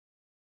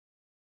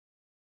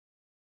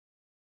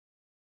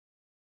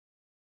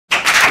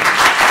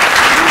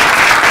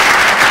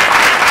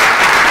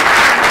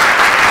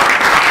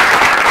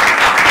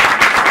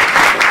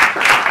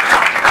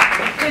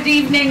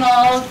evening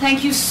all.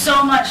 Thank you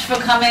so much for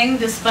coming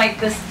despite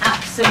this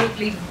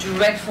absolutely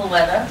dreadful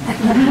weather,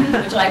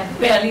 which I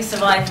barely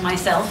survived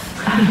myself.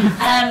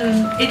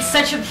 It's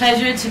such a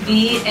pleasure to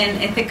be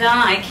in Ithaca.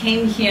 I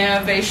came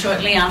here very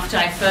shortly after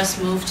I first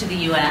moved to the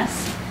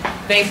US,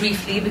 very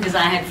briefly because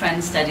I had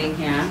friends studying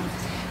here.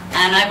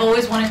 And I've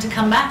always wanted to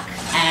come back.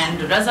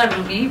 And Raza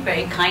Ruby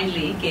very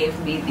kindly gave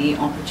me the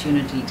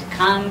opportunity to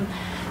come.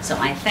 So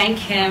I thank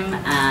him,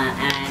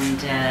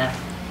 and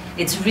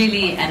it's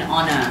really an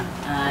honor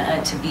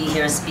to be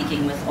here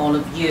speaking with all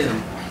of you.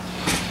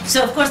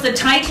 So of course the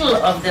title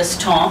of this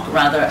talk,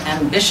 rather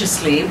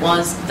ambitiously,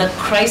 was The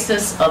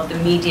Crisis of the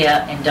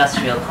Media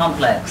Industrial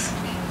Complex.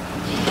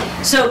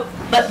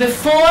 But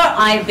before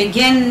I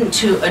begin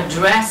to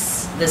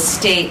address the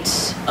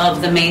state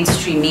of the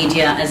mainstream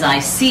media as I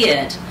see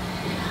it,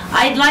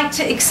 I'd like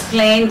to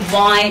explain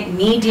why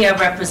media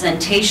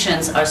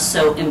representations are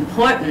so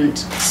important,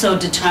 so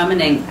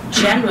determining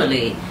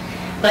generally,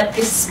 but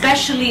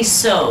especially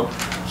so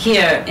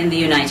here in the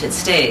United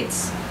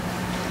States.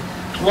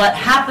 What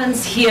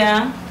happens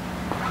here,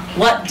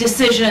 what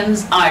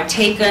decisions are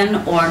taken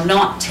or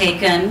not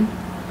taken,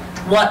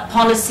 what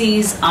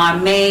policies are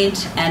made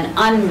and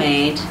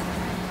unmade,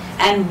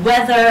 and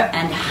whether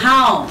and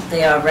how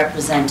they are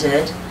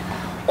represented.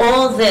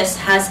 All this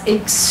has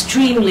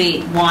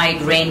extremely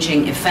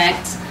wide-ranging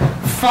effects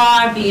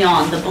far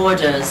beyond the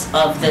borders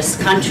of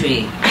this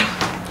country.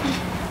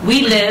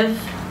 We live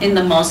in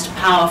the most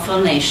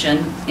powerful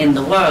nation in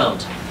the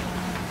world.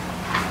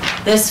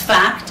 This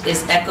fact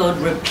is echoed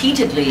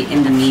repeatedly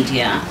in the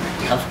media,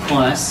 of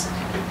course,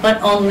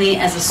 but only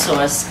as a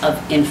source of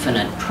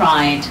infinite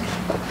pride,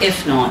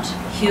 if not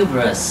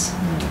hubris.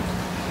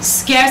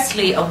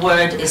 Scarcely a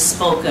word is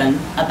spoken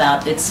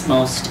about its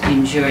most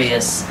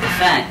injurious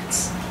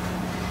effects.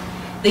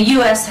 The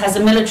US has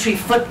a military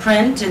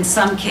footprint, in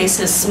some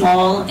cases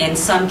small, in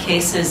some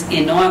cases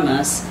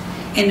enormous,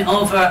 in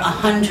over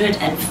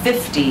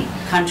 150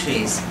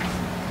 countries.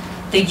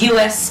 The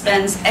US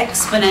spends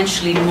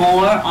exponentially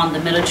more on the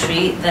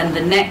military than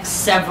the next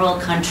several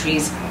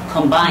countries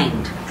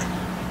combined.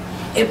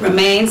 It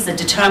remains the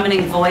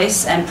determining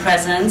voice and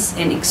presence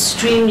in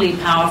extremely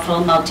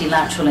powerful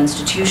multilateral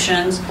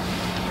institutions,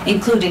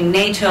 including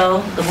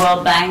NATO, the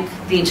World Bank,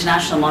 the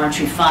International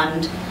Monetary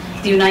Fund,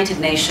 the United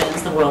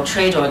Nations, the World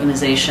Trade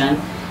Organization,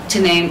 to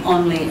name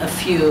only a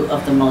few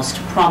of the most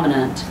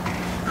prominent,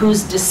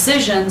 whose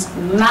decisions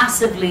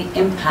massively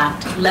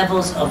impact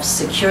levels of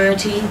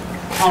security,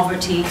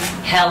 poverty,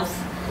 health,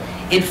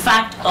 in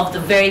fact, of the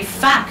very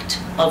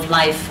fact of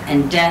life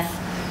and death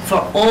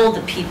for all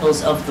the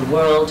peoples of the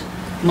world,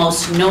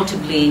 most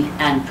notably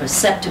and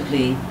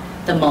perceptibly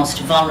the most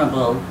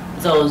vulnerable,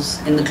 those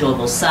in the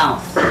global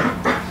south.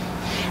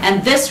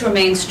 And this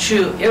remains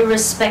true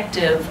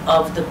irrespective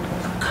of the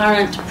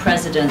current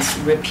president's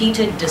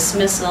repeated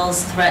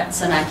dismissals,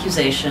 threats, and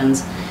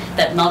accusations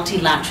that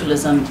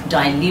multilateralism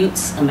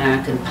dilutes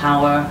American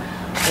power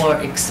or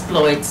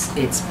exploits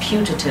its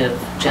putative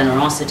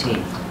generosity.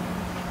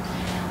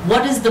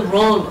 What is the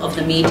role of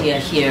the media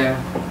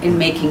here in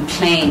making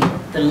plain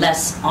the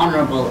less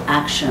honorable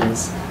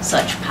actions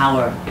such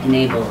power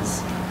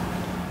enables?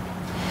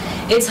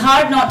 It's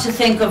hard not to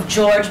think of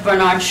George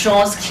Bernard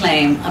Shaw's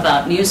claim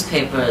about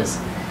newspapers,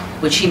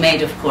 which he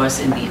made, of course,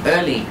 in the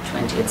early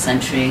 20th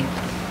century.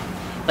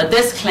 But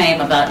this claim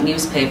about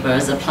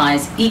newspapers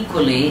applies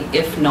equally,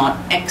 if not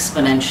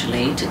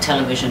exponentially, to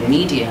television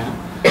media,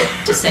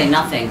 to say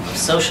nothing of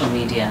social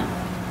media.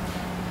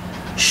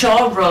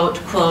 Shaw wrote,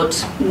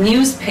 quote,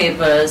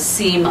 "Newspapers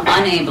seem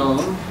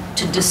unable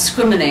to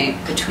discriminate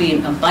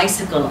between a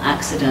bicycle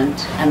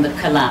accident and the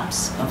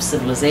collapse of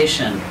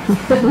civilization."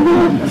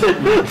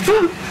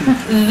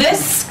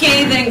 This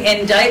scathing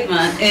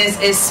indictment is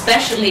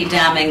especially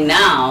damning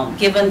now,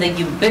 given the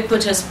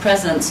ubiquitous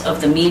presence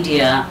of the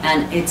media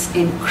and its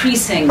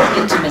increasing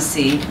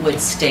intimacy with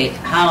state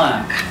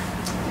power.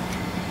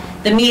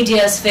 The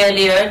media's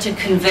failure to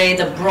convey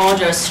the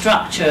broader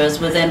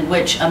structures within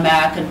which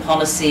American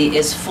policy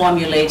is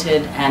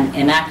formulated and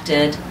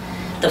enacted,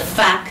 the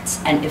facts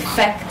and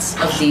effects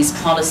of these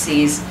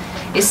policies,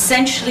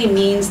 essentially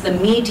means the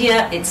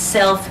media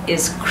itself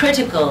is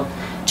critical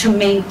to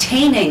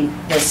maintaining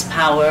this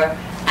power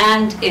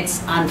and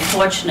its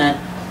unfortunate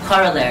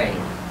corollary,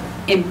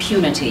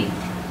 impunity.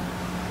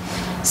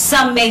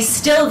 Some may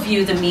still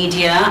view the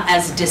media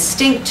as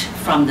distinct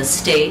from the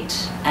state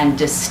and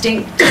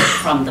distinct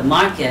from the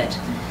market,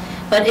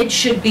 but it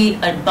should be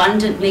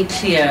abundantly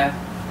clear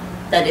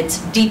that it's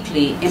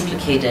deeply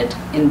implicated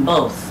in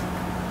both.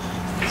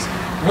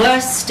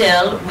 Worse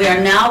still, we are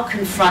now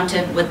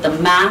confronted with the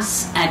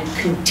mass and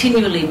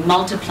continually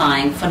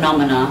multiplying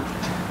phenomena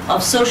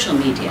of social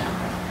media,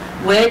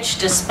 which,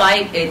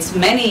 despite its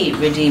many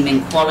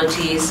redeeming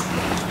qualities,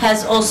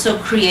 has also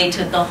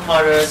created the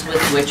horrors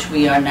with which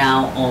we are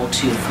now all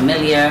too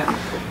familiar,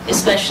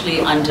 especially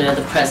under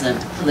the present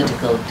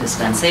political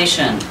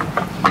dispensation.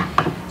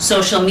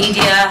 Social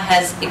media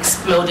has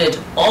exploded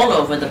all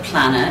over the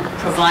planet,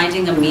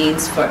 providing a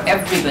means for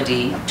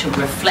everybody to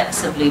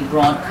reflexively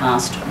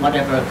broadcast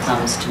whatever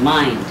comes to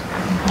mind.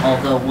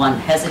 although one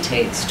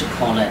hesitates to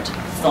call it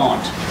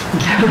thought.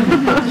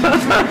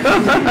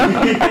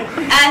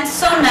 And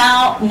so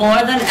now,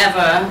 more than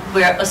ever,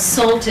 we're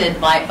assaulted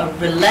by a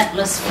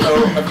relentless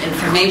flow of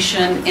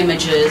information,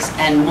 images,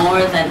 and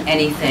more than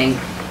anything,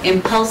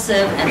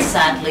 impulsive and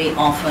sadly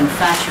often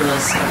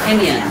fatuous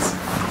opinions.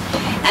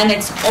 And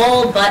it's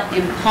all but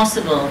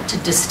impossible to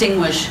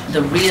distinguish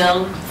the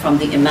real from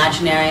the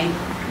imaginary,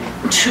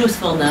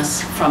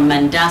 truthfulness from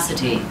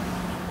mendacity.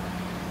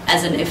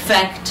 As an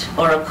effect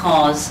or a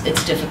cause,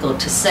 it's difficult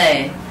to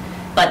say,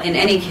 but in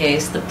any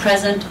case, the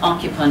present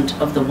occupant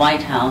of the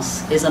White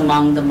House is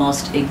among the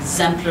most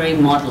exemplary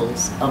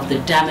models of the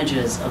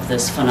damages of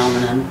this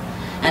phenomenon,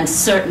 and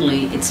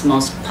certainly its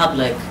most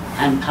public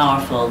and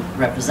powerful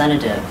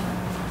representative.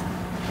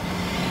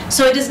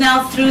 So it is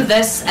now through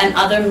this and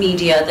other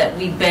media that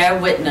we bear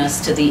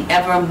witness to the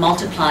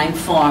ever-multiplying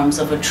forms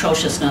of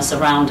atrociousness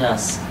around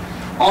us,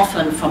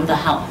 often from the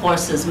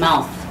horse's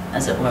mouth,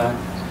 as it were.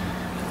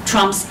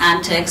 Trump's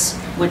antics,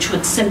 which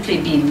would simply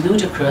be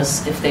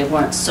ludicrous if they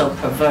weren't so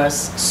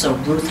perverse, so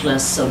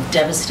ruthless, so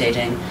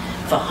devastating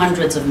for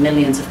hundreds of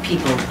millions of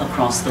people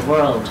across the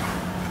world.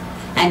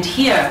 And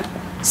here,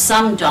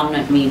 some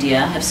dominant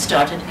media have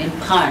started in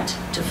part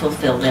to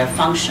fulfill their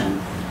function.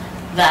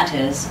 That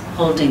is,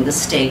 holding the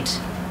state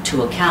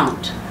to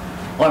account,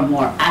 or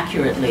more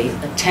accurately,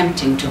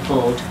 attempting to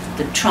hold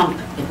the Trump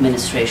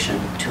administration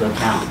to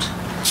account.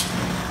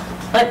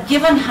 But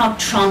given how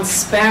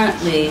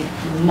transparently,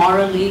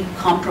 morally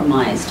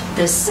compromised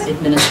this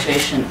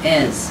administration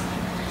is,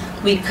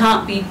 we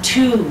can't be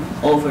too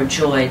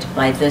overjoyed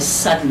by this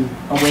sudden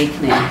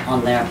awakening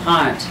on their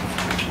part.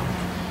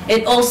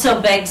 It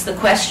also begs the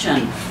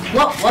question,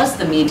 what was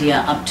the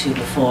media up to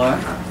before?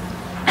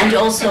 And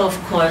also,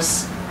 of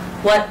course,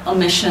 what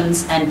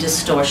omissions and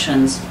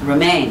distortions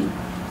remain?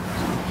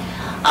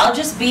 I'll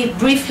just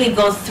briefly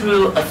go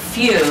through a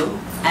few,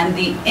 and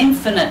the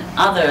infinite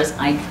others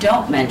I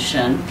don't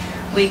mention,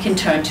 we can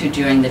turn to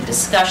during the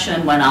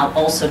discussion, when I'll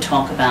also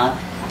talk about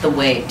the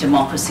way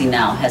democracy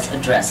now has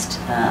addressed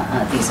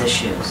these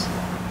issues.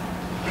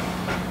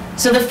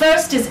 So the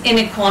first is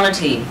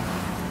inequality.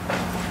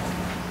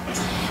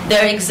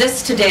 There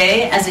exists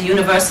today, as a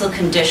universal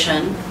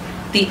condition,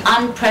 the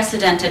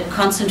unprecedented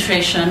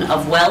concentration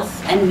of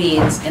wealth and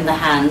means in the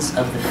hands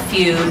of the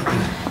few,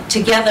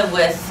 together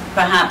with,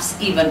 perhaps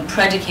even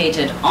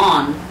predicated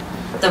on,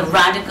 the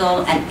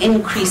radical and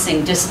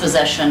increasing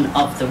dispossession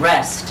of the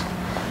rest,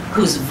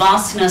 whose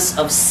vastness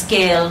of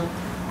scale,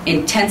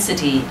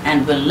 intensity,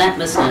 and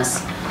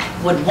relentlessness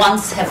would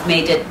once have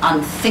made it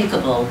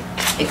unthinkable,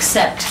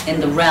 except in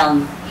the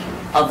realm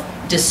of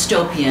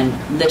dystopian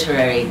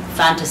literary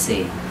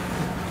fantasy.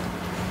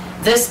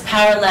 This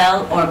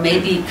parallel, or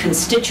maybe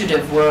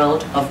constitutive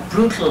world of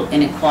brutal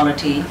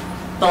inequality,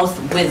 both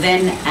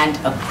within and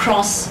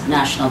across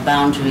national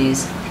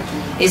boundaries,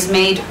 is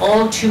made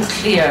all too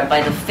clear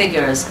by the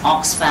figures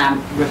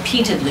Oxfam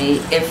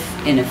repeatedly,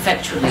 if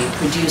ineffectually,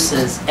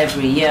 produces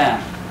every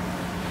year.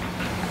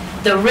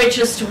 The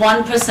richest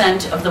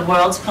 1% of the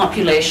world's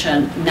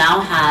population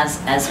now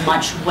has as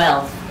much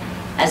wealth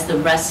as the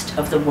rest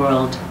of the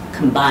world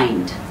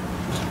combined.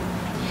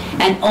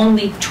 And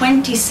only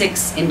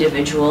 26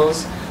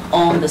 individuals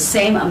own the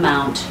same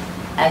amount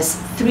as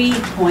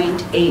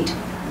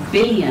 3.8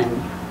 billion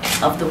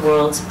of the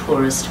world's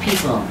poorest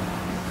people.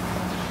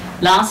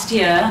 Last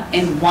year,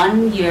 in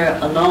 1 year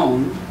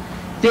alone,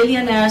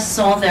 billionaires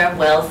saw their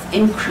wealth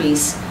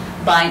increase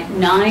by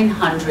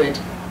 $900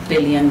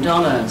 billion.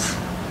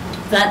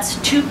 That's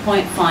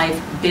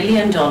 $2.5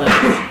 billion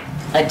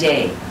a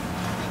day.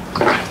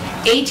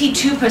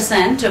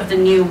 82% of the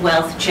new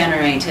wealth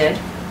generated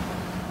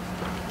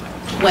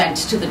went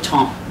to the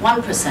top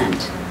 1%,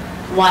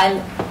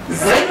 while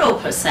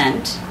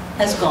 0%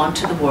 has gone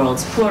to the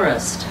world's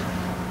poorest.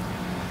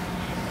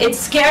 It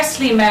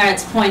scarcely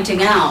merits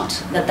pointing out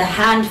that the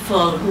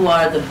handful who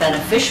are the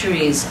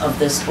beneficiaries of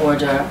this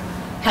order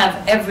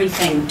have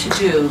everything to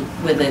do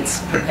with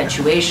its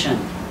perpetuation.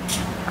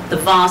 The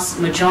vast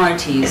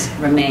majorities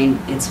remain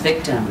its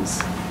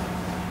victims.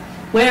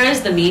 Where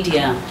is the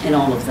media in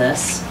all of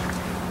this?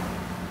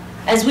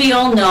 As we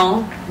all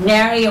know,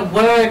 nary a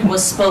word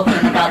was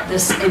spoken about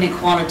this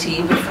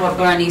inequality before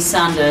Bernie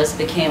Sanders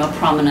became a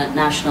prominent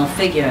national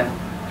figure.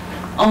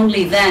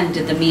 Only then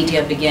did the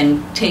media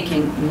begin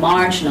taking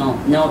marginal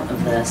note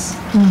of this.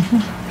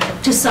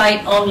 To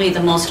cite only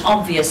the most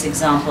obvious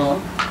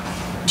example,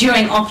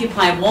 during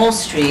Occupy Wall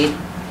Street,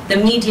 the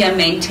media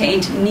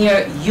maintained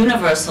near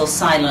universal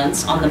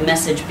silence on the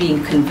message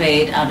being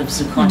conveyed out of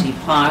Zuccotti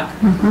Park,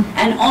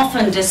 and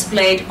often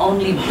displayed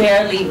only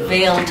barely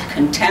veiled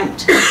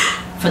contempt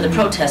for the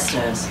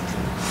protesters.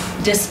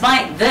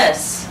 Despite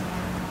this,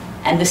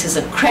 and this is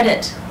a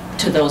credit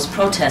to those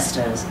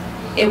protesters,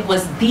 it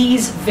was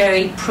these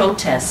very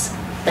protests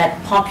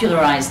that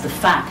popularized the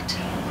fact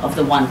of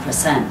the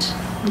 1%.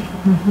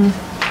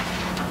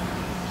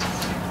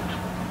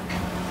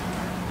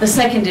 The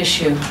second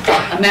issue,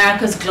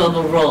 America's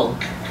global role.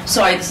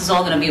 Sorry, this is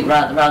all going to be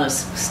rather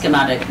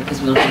schematic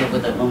because we'll deal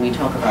with it when we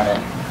talk about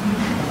it.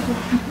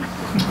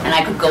 And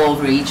I could go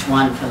over each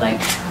one for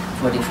like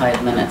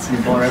 45 minutes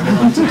and bore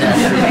everyone to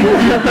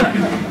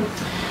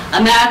death.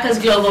 America's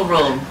global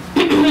role.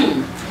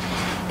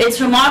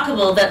 It's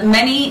remarkable that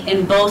many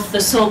in both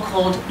the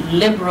so-called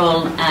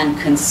liberal and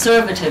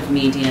conservative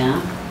media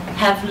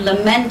have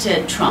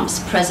lamented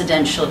Trump's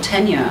presidential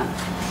tenure,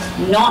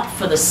 not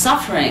for the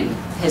suffering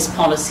his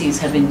policies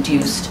have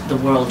induced the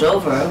world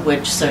over,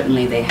 which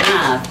certainly they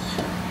have,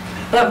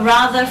 but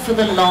rather for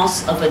the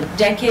loss of a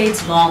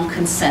decades-long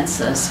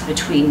consensus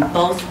between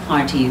both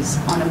parties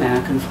on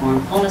American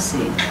foreign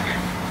policy.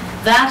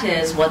 That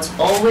is, what's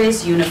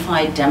always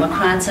unified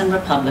Democrats and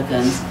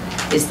Republicans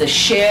is the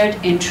shared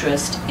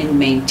interest in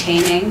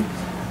maintaining,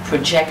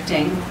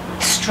 projecting,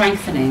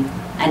 strengthening,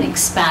 and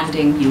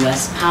expanding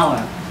U.S.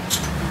 power.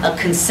 A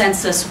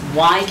consensus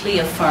widely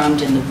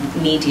affirmed in the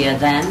media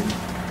then,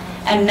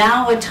 and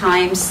now at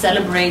times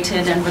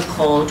celebrated and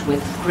recalled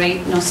with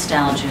great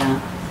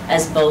nostalgia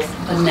as both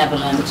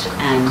benevolent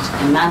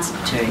and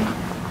emancipatory.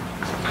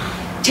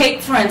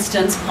 Take, for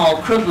instance, Paul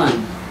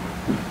Krugman.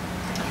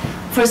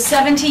 For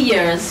 70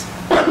 years,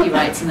 he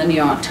writes in the New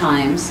York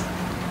Times,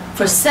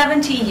 for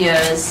 70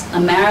 years,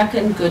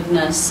 American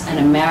goodness and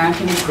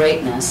American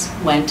greatness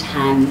went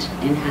hand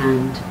in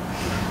hand.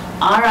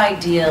 Our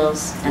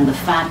ideals and the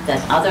fact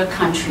that other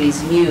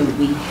countries knew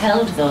we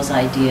held those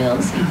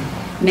ideals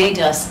made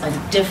us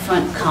a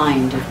different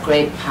kind of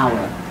great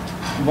power,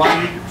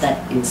 one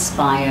that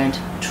inspired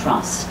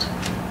trust,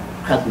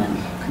 Krugman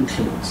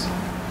concludes.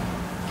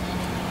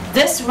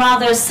 This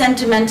rather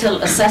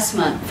sentimental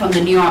assessment from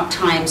the New York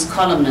Times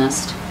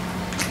columnist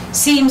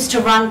seems to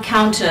run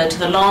counter to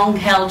the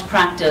long-held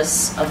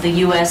practice of the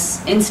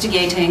U.S.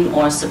 instigating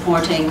or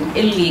supporting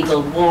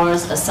illegal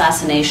wars,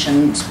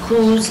 assassinations,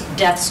 coups,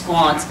 death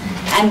squads,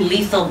 and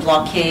lethal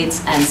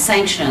blockades and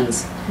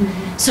sanctions.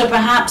 So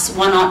perhaps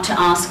one ought to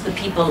ask the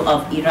people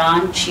of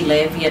Iran,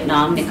 Chile,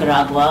 Vietnam,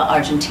 Nicaragua,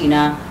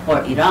 Argentina,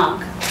 or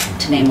Iraq,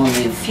 to name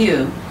only a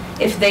few,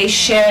 if they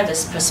share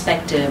this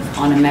perspective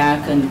on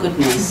American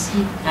goodness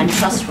and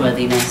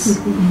trustworthiness.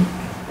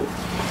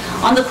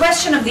 On the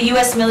question of the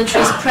U.S.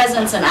 military's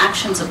presence and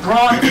actions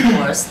abroad, of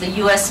course, the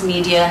U.S.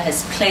 media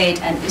has played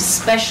an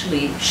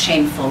especially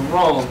shameful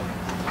role.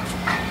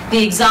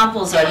 The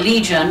examples are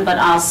legion, but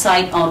I'll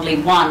cite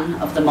only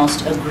one of the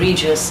most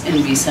egregious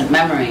in recent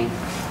memory.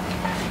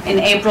 In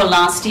April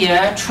last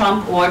year,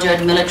 Trump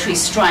ordered military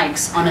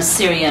strikes on a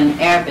Syrian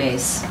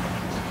airbase,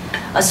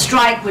 a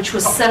strike which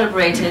was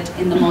celebrated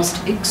in the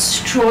most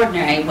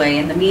extraordinary way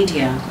in the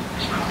media,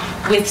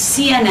 with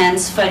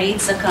CNN's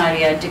Fareed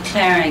Zakaria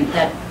declaring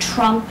that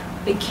Trump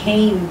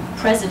became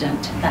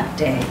president that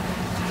day,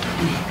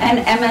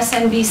 and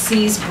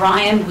MSNBC's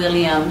Brian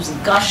Williams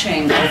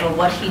gushing over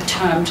what he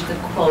termed the,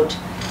 quote,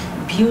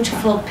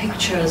 beautiful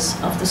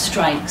pictures of the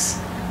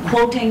strikes,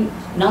 quoting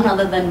none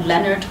other than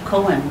Leonard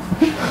Cohen.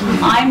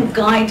 I'm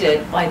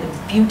guided by the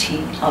beauty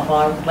of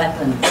our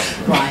weapons,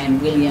 Brian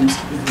Williams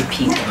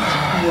repeated.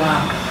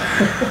 Wow.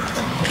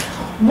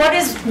 What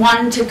is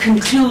one to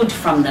conclude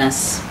from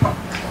this?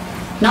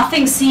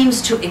 Nothing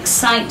seems to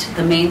excite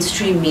the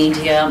mainstream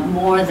media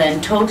more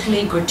than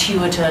totally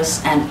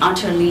gratuitous and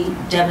utterly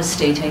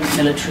devastating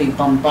military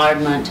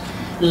bombardment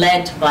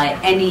led by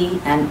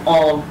any and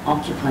all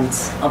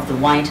occupants of the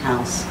White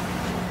House.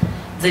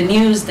 The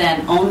news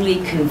then only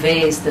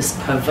conveys this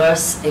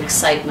perverse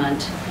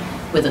excitement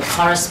with a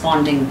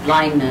corresponding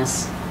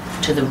blindness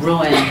to the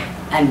ruin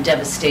and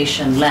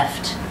devastation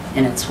left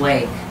in its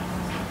wake.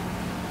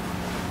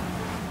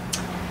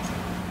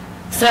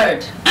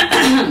 Third,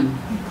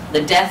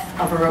 the death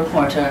of a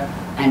reporter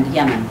and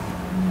Yemen.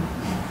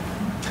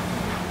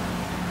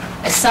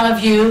 As some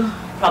of you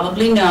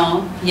probably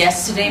know,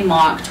 yesterday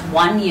marked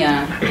 1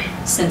 year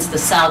since the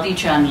Saudi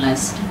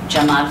journalist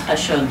Jamal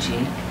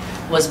Khashoggi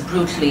was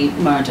brutally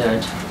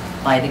murdered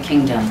by the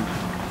kingdom.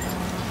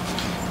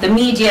 The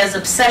media's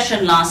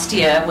obsession last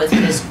year with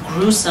his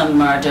gruesome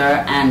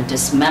murder and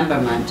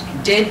dismemberment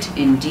did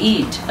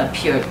indeed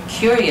appear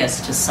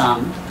curious to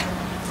some,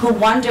 who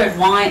wondered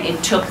why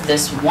it took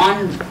this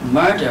one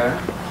murder,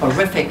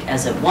 horrific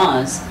as it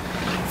was,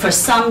 for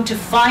some to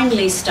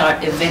finally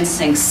start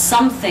evincing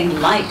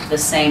something like the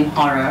same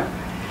horror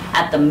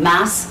at the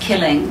mass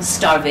killing,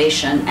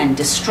 starvation, and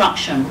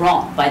destruction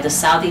wrought by the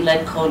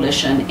Saudi-led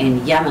coalition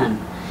in Yemen,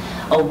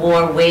 a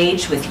war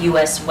waged with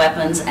US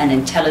weapons and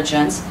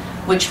intelligence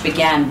which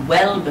began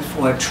well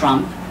before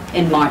Trump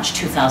in March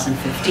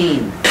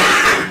 2015.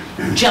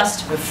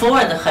 Just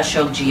before the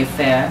Khashoggi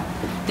affair,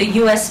 the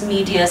US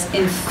media's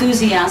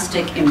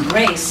enthusiastic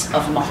embrace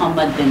of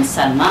Mohammed bin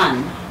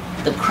Salman,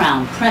 the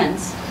Crown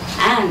Prince,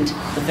 and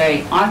the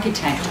very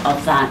architect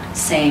of that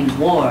same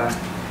war,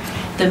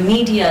 the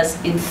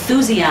media's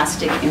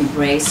enthusiastic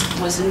embrace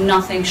was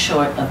nothing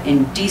short of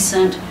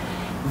indecent,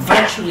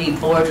 virtually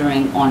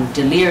bordering on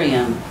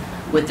delirium,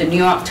 with the New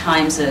York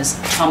Times'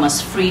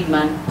 Thomas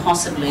Friedman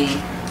possibly,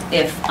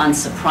 if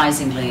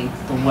unsurprisingly,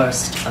 the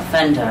worst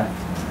offender.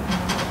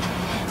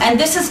 And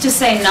this is to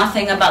say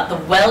nothing about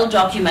the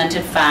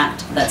well-documented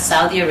fact that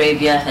Saudi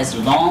Arabia has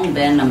long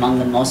been among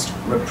the most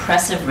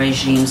repressive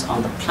regimes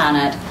on the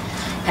planet,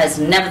 has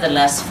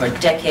nevertheless for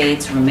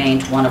decades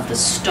remained one of the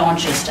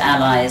staunchest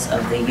allies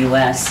of the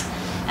US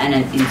and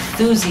an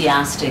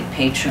enthusiastic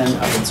patron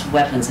of its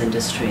weapons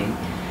industry,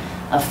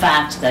 a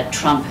fact that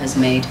Trump has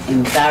made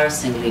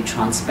embarrassingly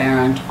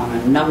transparent on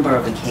a number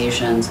of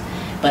occasions,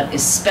 but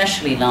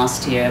especially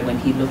last year when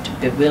he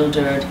looked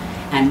bewildered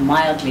and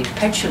mildly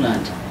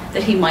petulant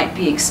that he might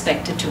be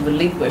expected to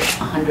relinquish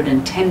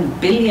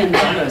 $110 billion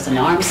in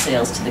arms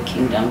sales to the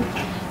kingdom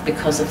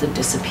because of the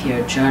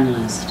disappeared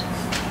journalist.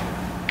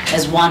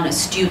 As one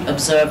astute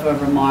observer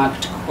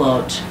remarked,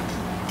 quote,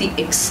 "The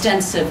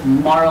extensive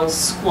moral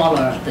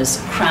squalor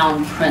this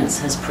crown prince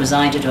has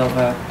presided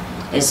over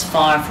is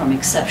far from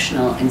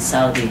exceptional in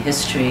Saudi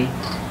history,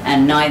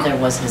 and neither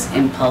was his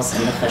impulse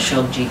in the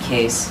Khashoggi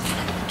case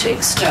to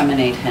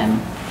exterminate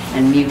him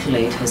and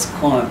mutilate his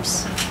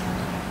corpse."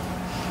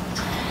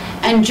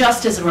 And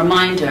just as a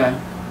reminder,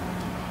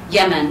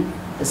 Yemen,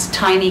 this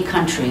tiny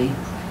country,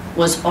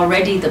 was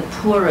already the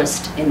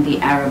poorest in the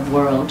Arab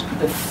world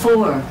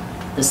before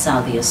the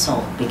Saudi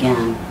assault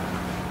began,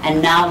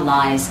 and now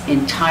lies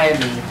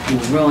entirely in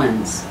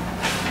ruins.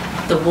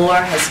 The war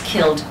has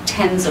killed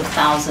tens of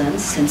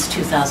thousands since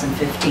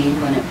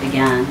 2015 when it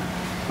began,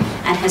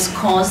 and has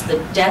caused the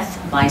death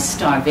by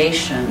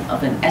starvation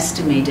of an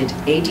estimated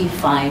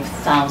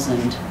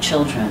 85,000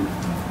 children.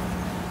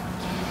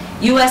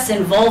 US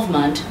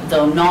involvement,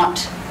 though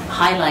not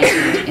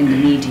highlighted in the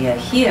media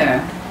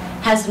here,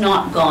 has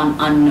not gone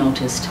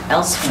unnoticed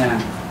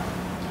elsewhere.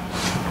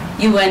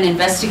 UN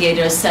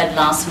investigators said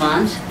last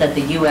month that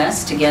the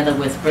US, together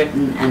with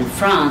Britain and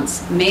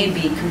France, may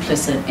be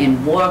complicit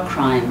in war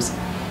crimes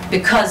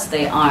because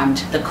they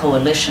armed the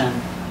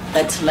coalition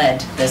that's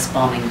led this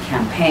bombing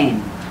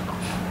campaign.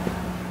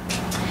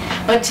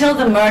 But till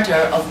the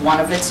murder of one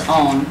of its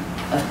own,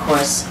 of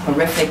course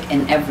horrific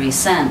in every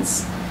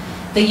sense,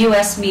 the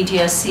US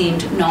media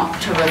seemed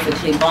not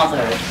terrifically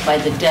bothered by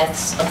the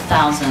deaths of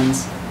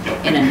thousands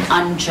in an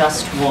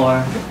unjust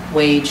war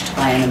waged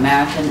by an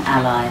American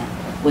ally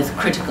with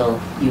critical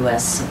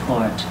US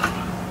support.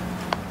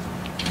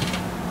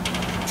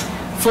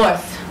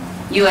 Fourth,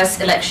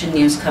 US election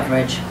news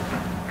coverage.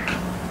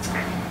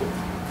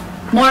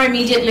 More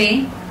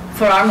immediately,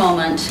 for our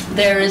moment,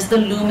 there is the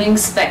looming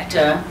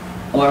specter,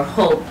 or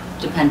hope,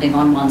 depending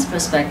on one's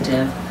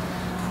perspective,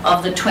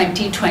 of the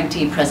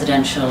 2020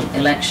 presidential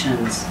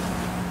elections.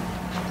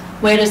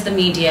 Where does the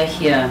media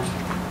here?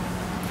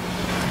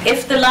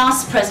 If the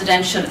last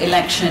presidential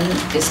election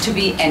is to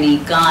be any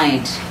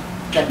guide,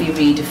 let me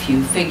read a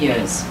few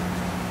figures.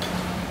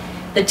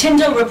 The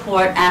Tyndall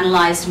report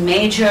analyzed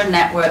major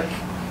network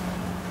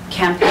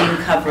campaign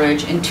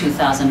coverage in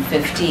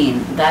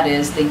 2015, that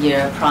is the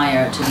year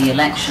prior to the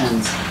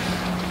elections.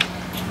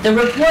 The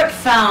report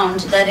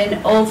found that in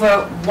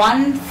over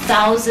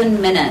 1,000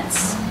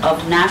 minutes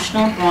of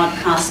national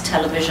broadcast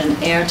television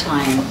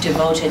airtime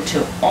devoted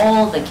to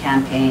all the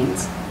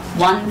campaigns,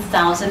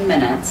 1,000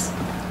 minutes,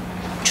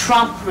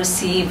 Trump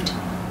received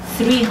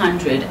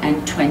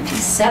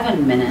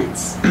 327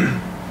 minutes,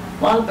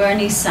 while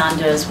Bernie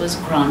Sanders was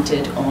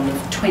granted all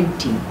of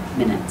 20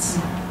 minutes.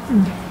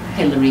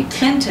 Hillary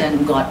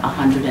Clinton got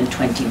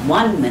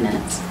 121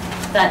 minutes.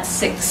 That's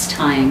 6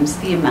 times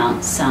the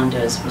amount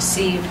Sanders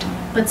received,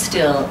 but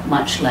still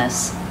much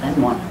less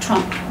than what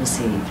Trump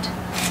received.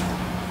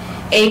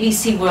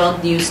 ABC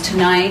World News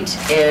Tonight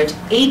aired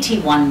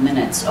 81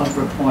 minutes of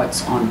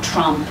reports on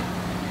Trump,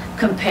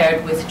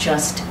 compared with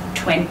just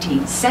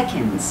 20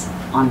 seconds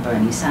on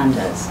Bernie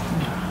Sanders.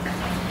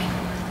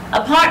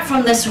 Apart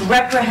from this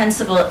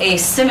reprehensible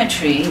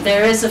asymmetry,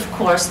 there is, of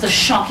course, the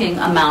shocking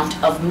amount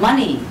of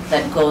money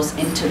that goes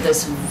into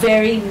this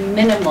very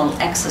minimal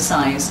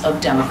exercise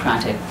of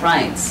democratic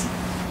rights.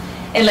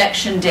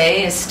 Election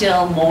day is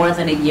still more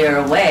than a year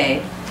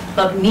away,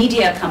 but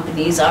media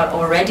companies are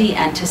already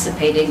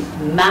anticipating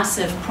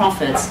massive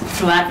profits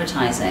through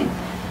advertising.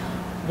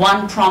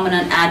 One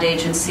prominent ad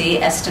agency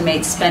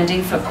estimates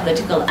spending for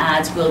political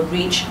ads will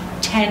reach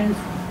 $10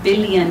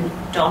 billion,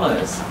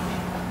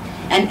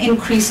 an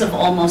increase of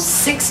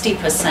almost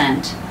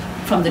 60%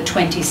 from the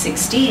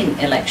 2016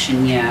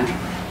 election year,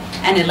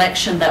 an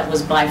election that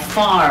was by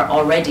far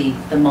already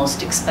the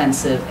most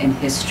expensive in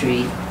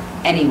history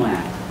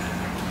anywhere.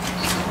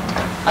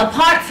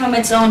 Apart from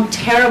its own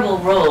terrible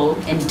role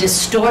in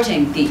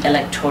distorting the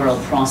electoral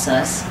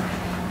process,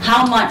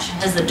 how much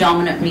has the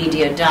dominant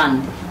media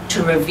done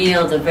to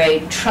reveal the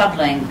very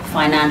troubling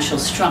financial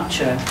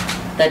structure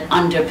that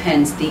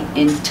underpins the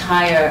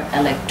entire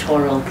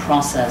electoral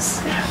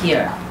process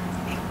here?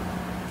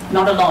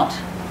 Not a lot,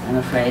 I'm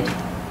afraid.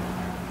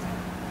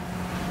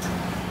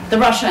 The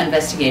Russia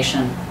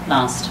investigation,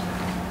 last.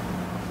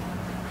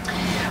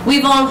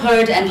 We've all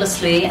heard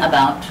endlessly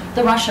about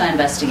the Russia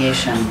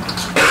investigation.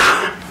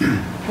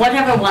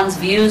 Whatever one's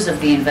views of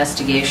the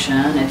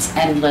investigation, its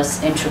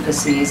endless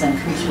intricacies and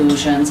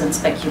conclusions and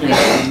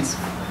speculations,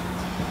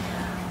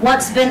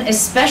 what's been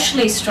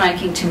especially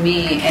striking to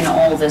me in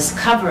all this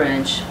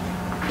coverage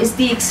is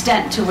the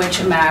extent to which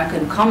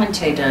American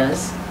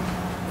commentators,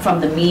 from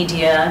the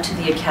media to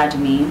the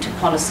academy to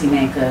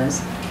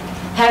policymakers,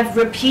 have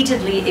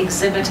repeatedly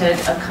exhibited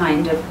a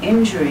kind of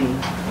injury,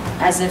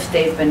 as if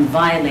they've been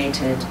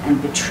violated and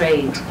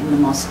betrayed in the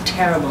most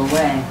terrible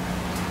way.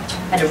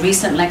 At a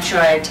recent lecture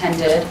I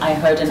attended, I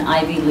heard an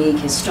Ivy League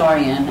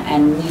historian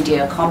and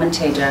media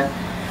commentator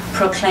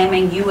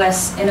proclaiming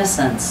US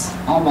innocence,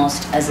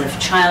 almost as if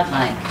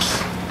childlike,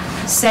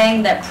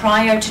 saying that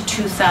prior to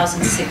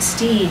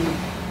 2016,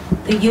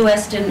 the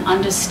US didn't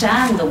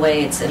understand the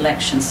way its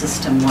election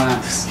system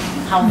works,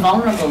 how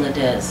vulnerable it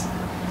is.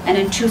 And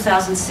in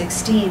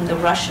 2016, the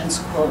Russians,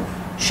 quote,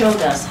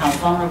 showed us how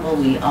vulnerable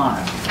we are.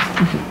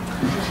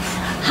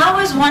 How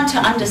is one to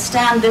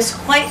understand this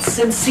quite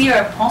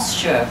sincere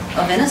posture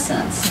of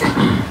innocence?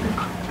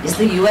 Is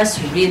the US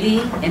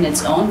really, in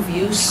its own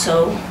view,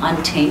 so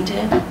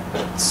untainted,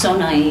 so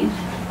naive?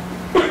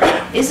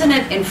 Isn't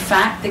it in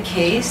fact the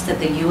case that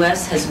the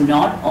US has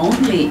not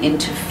only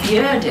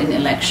interfered in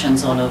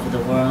elections all over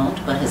the world,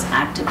 but has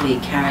actively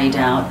carried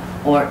out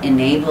or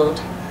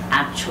enabled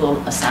actual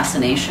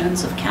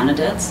assassinations of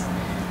candidates,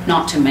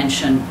 not to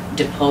mention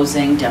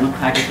deposing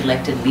democratic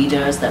elected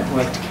leaders that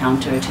worked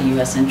counter to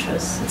US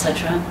interests,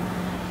 etc.?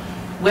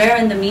 Where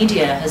in the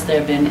media has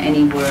there been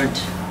any word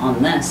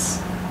on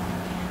this?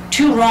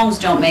 Two wrongs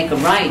don't make a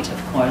right,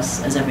 of course,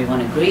 as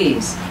everyone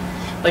agrees,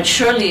 but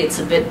surely it's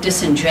a bit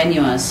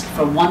disingenuous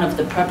for one of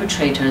the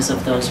perpetrators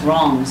of those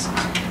wrongs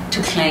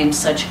to claim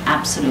such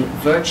absolute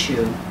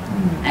virtue,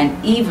 and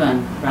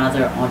even,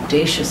 rather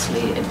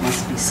audaciously, it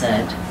must be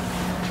said,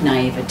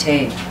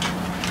 naivete.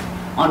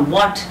 On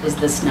what is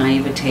this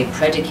naivete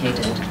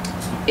predicated,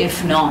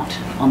 if not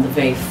on the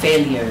very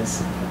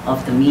failures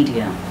of the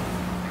media?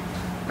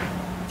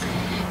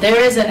 There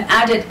is an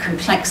added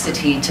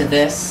complexity to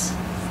this,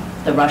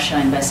 the Russia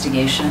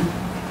investigation.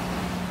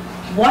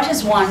 What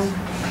is one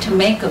to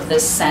make of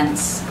this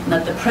sense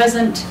that the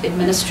present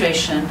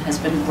administration has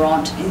been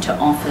brought into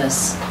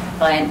office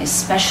by an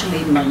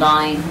especially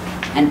malign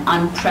and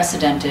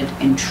unprecedented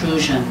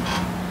intrusion,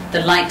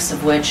 the likes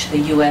of which the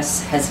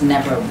US has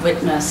never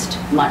witnessed,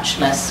 much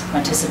less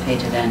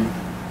participated in?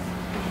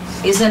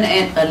 Isn't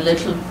it a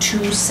little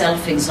too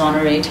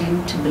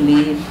self-exonerating to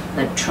believe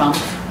that Trump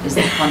is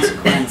the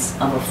consequence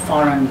of a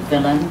foreign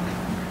villain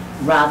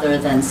rather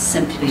than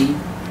simply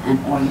an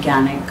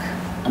organic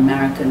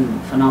American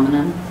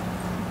phenomenon?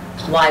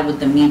 Why would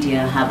the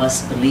media have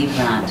us believe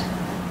that?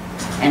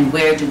 And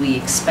where do we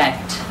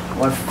expect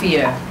or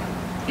fear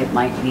it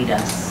might lead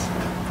us?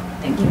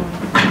 Thank you.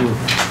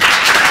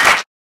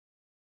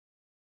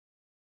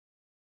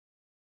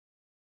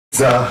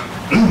 It's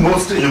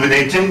most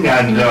illuminating,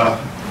 and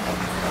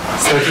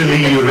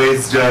certainly you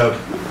raised a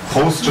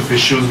host of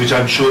issues which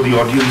I'm sure the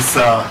audience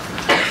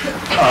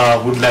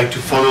would like to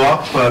follow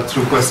up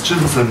through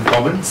questions and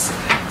comments.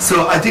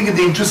 So I think in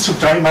the interest of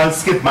time, I'll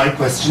skip my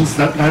questions,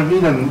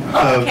 Nermeen, and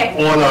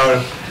all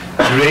our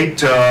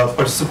great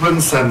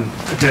participants and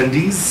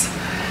attendees.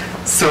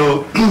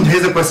 So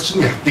here's a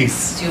question, yeah, please.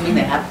 Assuming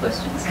they have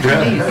questions.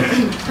 Yeah.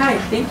 Hi,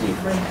 thank you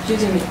for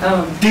choosing me.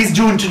 Please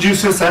do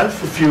introduce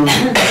yourself if you...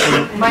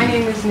 My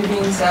name is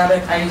Nermeen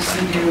Shaikh. I used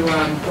to do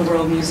the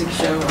World Music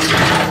Show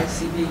on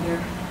CB here.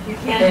 You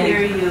can't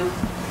hear you.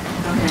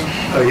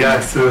 Okay. yeah,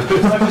 so...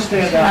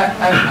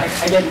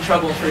 I get in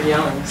trouble for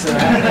yelling, so I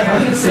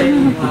have to say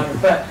it louder.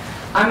 But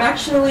I'm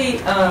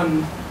actually,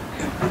 I'm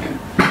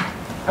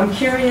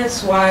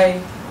curious why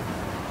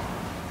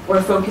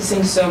we're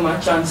focusing so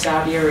much on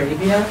Saudi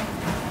Arabia.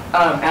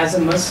 As a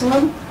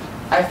Muslim,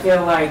 I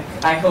feel like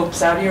I hope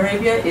Saudi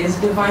Arabia is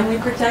divinely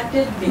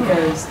protected,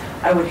 because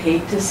I would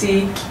hate to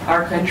see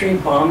our country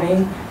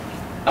bombing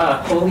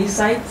holy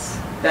sites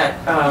that,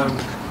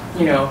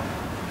 you know,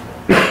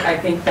 I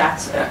think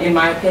that's, in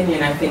my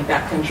opinion, I think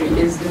that country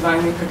is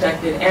divinely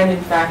protected, and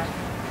in fact,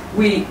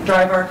 we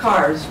drive our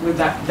cars with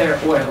their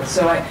oil.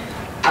 So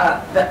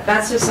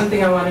that's just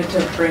something I wanted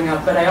to bring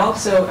up. But I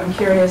also am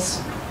curious,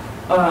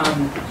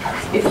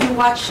 if you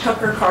watch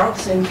Tucker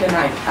Carlson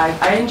tonight,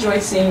 I enjoy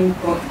seeing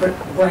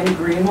Glenn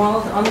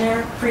Greenwald on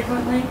there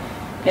frequently,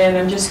 and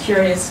I'm just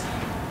curious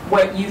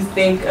what you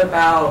think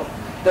about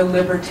the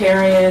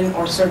libertarian,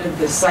 or sort of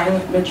the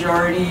silent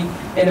majority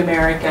in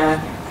America,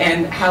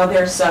 and how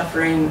they're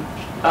suffering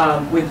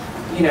with,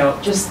 you know,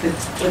 just the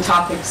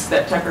topics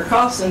that Tucker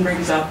Carlson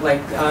brings up,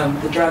 like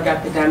the drug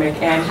epidemic,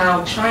 and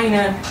how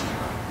China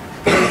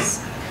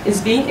is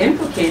being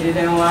implicated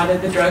in a lot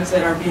of the drugs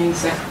that are being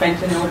sent,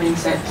 fentanyl being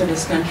sent to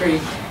this country,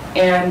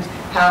 and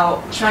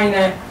how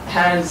China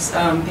has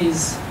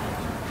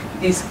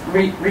these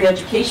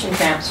re-education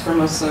camps for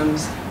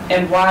Muslims,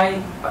 and why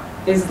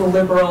is the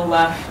liberal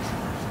left,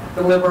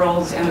 the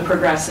liberals and the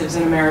progressives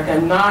in America,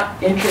 not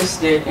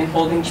interested in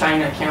holding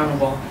China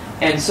accountable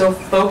and so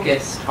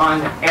focused on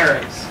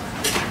Arabs?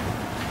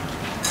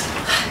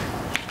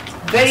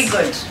 Very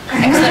good.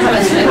 Excellent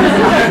question.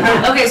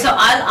 Okay, so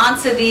I'll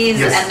answer these,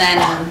 yes, and then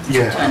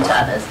turn to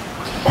others.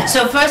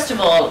 So first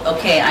of all,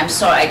 okay, I'm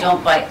sorry, I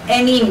don't by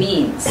any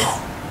means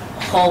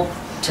hope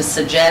to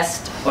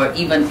suggest or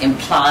even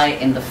imply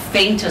in the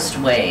faintest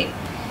way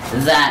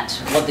that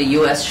what the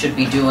US should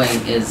be doing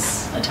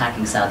is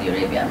attacking Saudi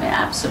Arabia. I mean,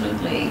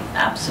 absolutely,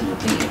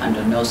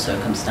 under no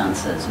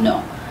circumstances,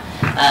 no.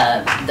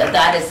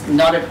 That is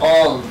not at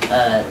all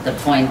the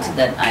point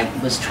that I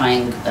was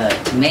trying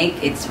to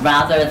make. It's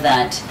rather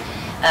that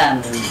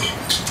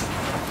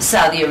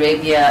Saudi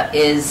Arabia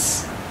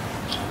is,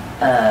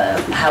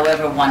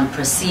 however one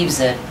perceives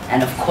it,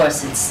 and of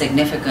course its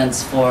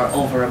significance for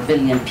over 1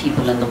 billion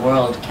people in the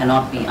world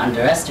cannot be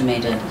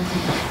underestimated.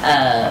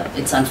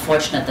 It's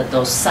unfortunate that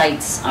those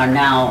sites are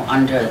now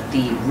under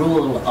the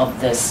rule of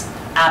this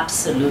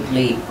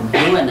absolutely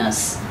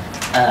ruinous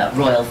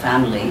royal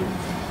family.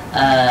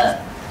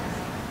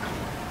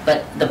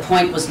 But the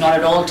point was not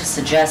at all to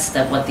suggest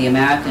that what the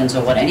Americans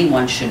or what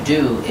anyone should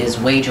do is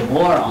wage a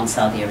war on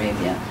Saudi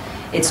Arabia.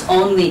 It's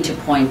only to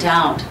point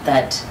out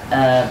that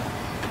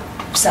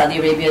Saudi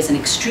Arabia is an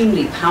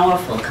extremely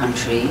powerful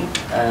country,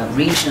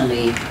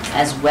 regionally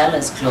as well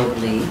as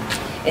globally.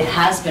 It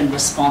has been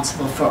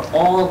responsible for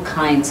all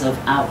kinds of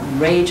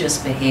outrageous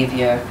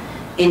behavior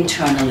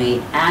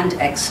internally and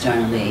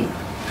externally.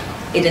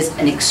 It is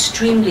an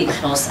extremely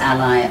close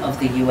ally of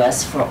the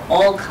US for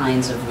all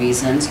kinds of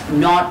reasons,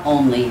 not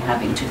only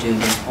having to do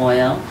with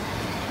oil,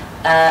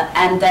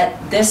 and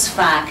that this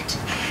fact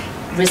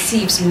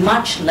receives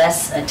much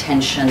less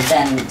attention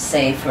than,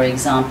 say, for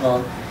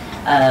example,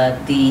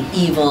 the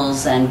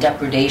evils and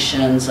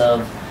depredations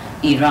of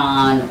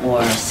Iran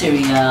or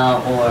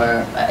Syria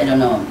or, I don't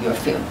know,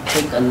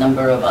 pick a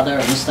number of other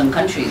Muslim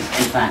countries,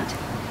 in fact.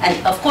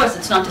 And of course,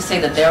 it's not to say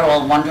that they're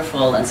all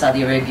wonderful and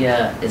Saudi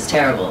Arabia is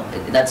terrible.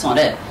 That's not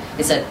it.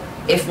 It's that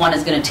if one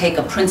is going to take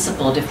a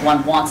principled, if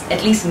one wants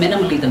at least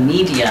minimally the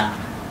media,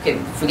 okay,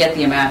 forget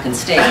the American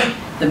state,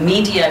 the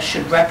media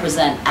should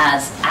represent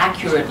as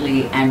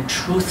accurately and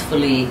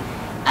truthfully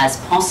as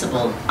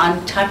possible,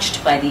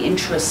 untouched by the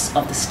interests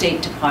of the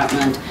State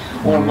Department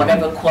or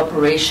whatever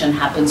corporation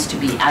happens to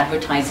be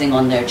advertising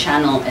on their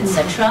channel,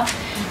 etc.,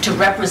 to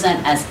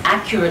represent as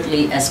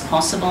accurately as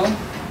possible,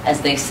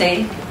 as they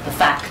say, the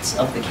facts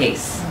of the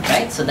case,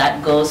 right? So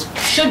that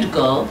should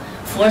go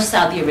for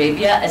Saudi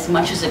Arabia as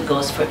much as it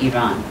goes for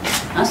Iran.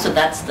 So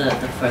that's the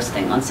first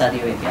thing on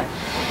Saudi Arabia.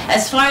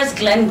 As far as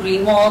Glenn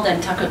Greenwald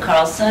and Tucker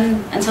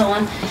Carlson and so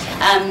on,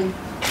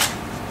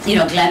 you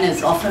know, Glenn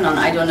is often on,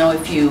 I don't know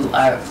if you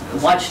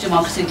watch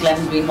Democracy, Glenn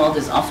Greenwald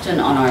is often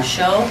on our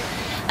show.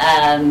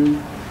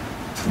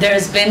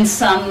 There's been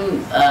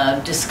some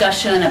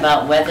discussion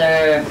about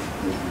whether,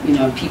 you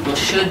know, people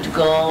should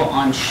go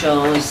on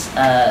shows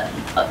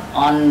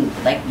on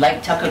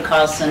like Tucker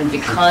Carlson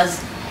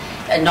because,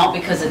 not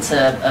because it's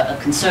a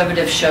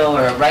conservative show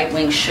or a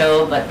right-wing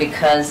show, but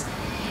because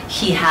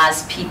he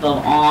has people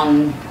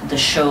on the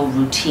show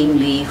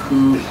routinely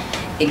who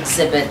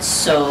exhibit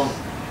so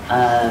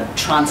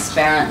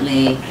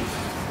transparently,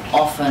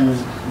 often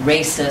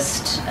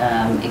racist,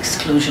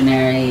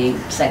 exclusionary,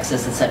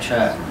 sexist,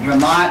 etc.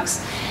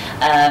 remarks.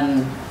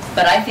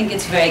 But I think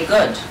it's very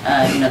good,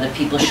 you know, that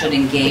people should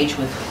engage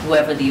with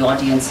whoever the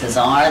audiences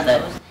are.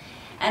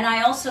 And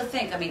I also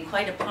think, I mean,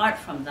 quite apart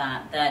from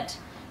that, that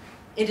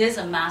it is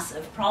a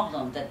massive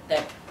problem,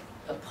 that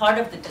a part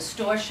of the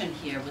distortion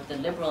here with the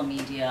liberal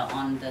media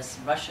on this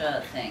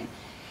Russia thing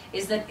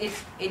is that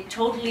it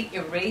totally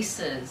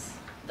erases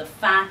the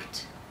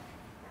fact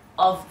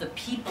of the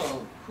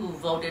people who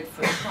voted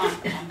for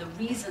Trump and the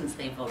reasons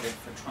they voted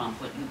for Trump,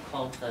 what you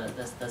called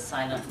the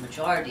silent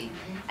majority.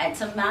 And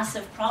it's a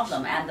massive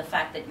problem, and the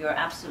fact that you're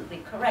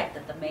absolutely correct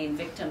that the main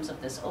victims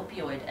of this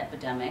opioid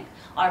epidemic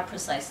are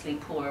precisely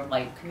poor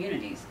white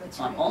communities. It's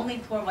not only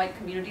poor white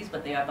communities,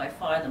 but they are by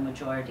far the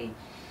majority.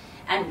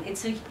 And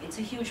it's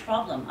a huge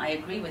problem. I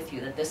agree with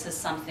you that this is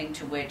something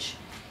to which,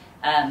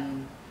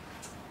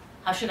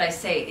 how should I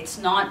say, it's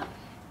not,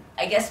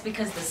 I guess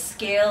because the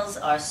scales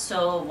are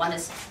so, one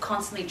is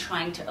constantly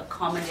trying to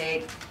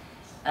accommodate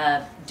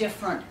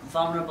different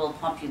vulnerable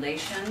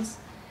populations.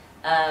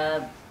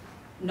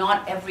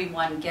 Not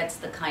everyone gets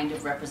the kind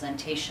of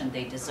representation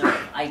they deserve.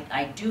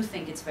 I do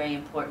think it's very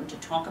important to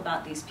talk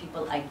about these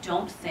people. I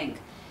don't think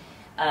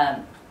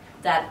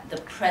that the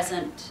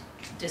present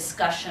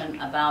discussion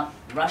about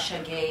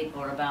Russiagate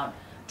or about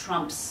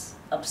Trump's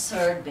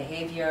absurd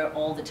behavior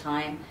all the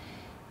time,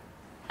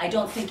 I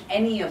don't think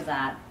any of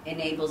that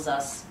enables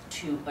us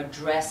to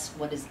address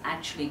what is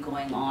actually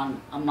going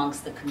on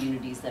amongst the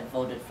communities that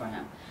voted for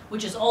him,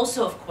 which is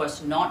also, of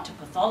course, not to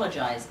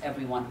pathologize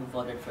everyone who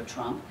voted for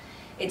Trump.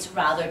 It's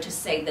rather to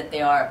say that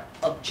there are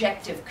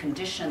objective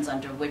conditions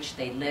under which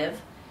they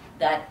live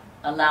that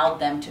allowed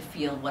them to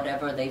feel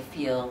whatever they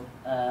feel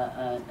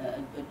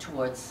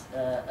towards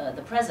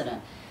the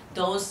president.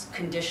 Those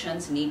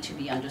conditions need to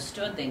be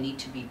understood, they need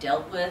to be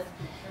dealt with,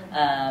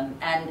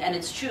 and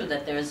it's true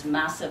that there's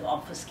massive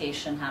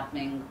obfuscation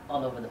happening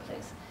all over the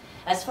place.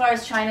 As far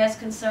as China is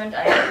concerned,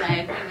 I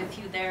agree with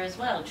you there as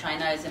well.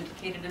 China is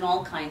implicated in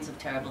all kinds of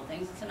terrible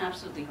things. It's an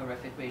absolutely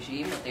horrific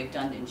regime, what they've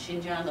done in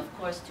Xinjiang, of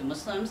course, to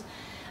Muslims.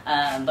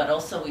 But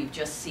also we've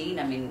just seen,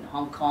 I mean,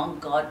 Hong Kong,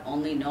 God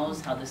only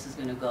knows how this is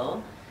going to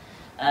go.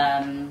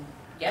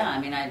 Yeah, I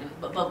mean,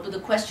 but the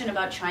question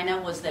about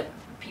China was that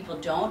people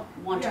don't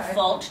want to Yeah,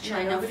 fault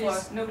China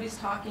for... Nobody's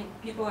talking,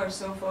 people are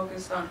so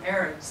focused on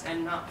Arabs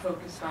and not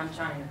focused on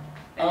China.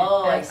 And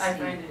Oh, I see.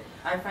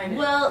 I find it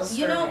Well, disturbing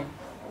you know,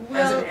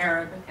 as an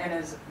Arab and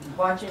as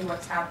watching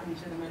what's happened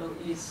to the Middle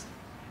East.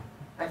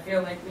 I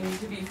feel like we need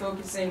to be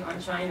focusing on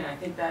China. I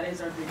think that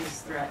is our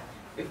biggest threat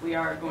if we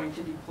are going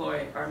to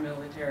deploy our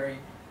military.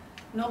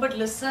 No, but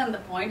listen, the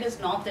point is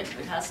not that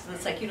it has to,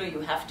 it's like, you know,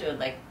 you have to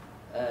like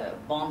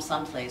bomb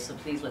someplace, so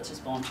please let's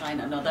just bomb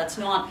China. No, that's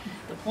not,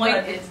 the point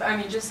But is, I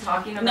mean, just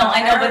talking about No,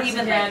 I know, but Arabs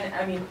even again,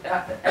 I mean,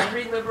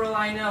 every liberal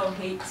I know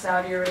hates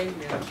Saudi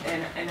Arabia,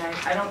 and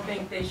I don't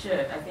think they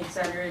should. I think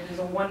Saudi Arabia is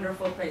a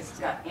wonderful place. It's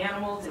got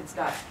animals, it's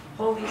got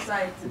holy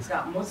sites, it's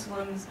got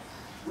Muslims.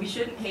 We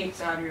shouldn't hate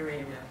Saudi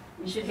Arabia.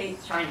 We should hate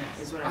China,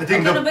 is what I'm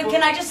think no, but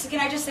can I just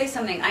say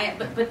something?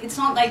 But it's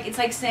not like, it's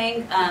like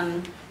saying,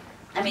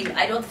 I mean,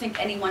 I don't think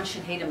anyone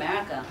should hate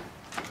America.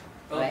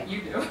 Well, Right.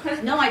 you do.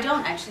 No, I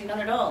don't actually, not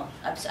at all.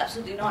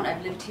 Absolutely not.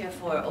 I've lived here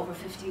for over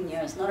 15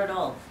 years, not at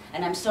all.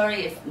 And I'm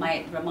sorry if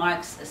my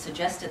remarks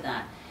suggested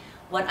that.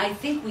 What I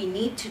think we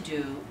need to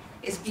do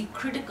is be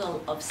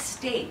critical of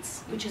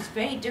states, which is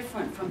very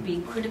different from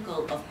being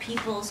critical of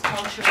peoples,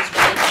 cultures,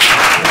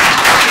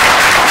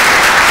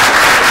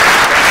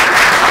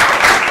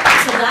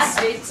 So that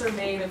States are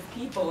made of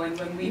people, and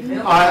when we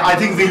build... I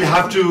think we'll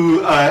have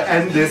to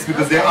end this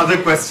because there are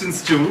other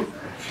questions too.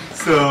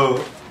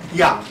 So,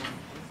 yeah.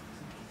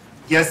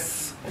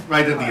 Yes,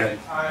 right at the end.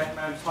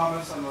 I'm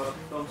Thomas. I'm a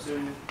film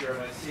student here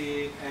at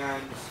IC,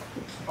 and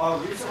a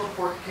recent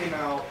report came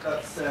out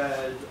that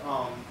said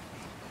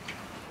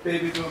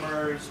baby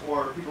boomers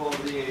or people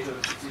over the age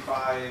of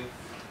 65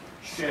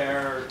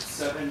 share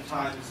 7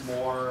 times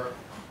more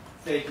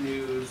fake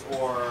news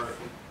or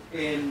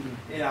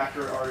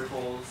inaccurate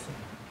articles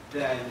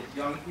than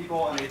young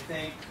people, and I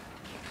think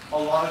a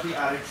lot of the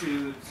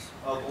attitudes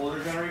of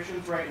older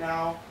generations right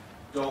now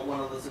don't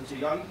want to listen to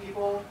young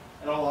people,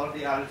 and a lot of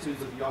the attitudes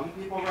of young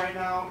people right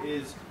now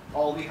is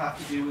all we have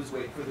to do is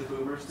wait for the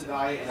boomers to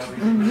die and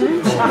everything will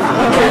be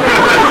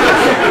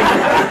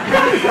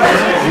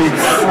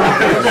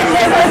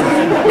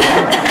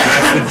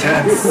That's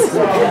intense.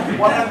 So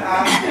what I'm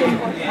asking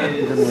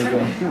is,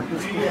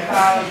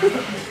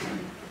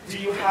 do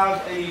you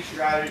have any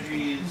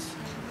strategies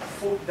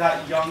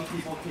that young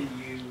people can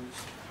use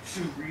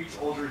to reach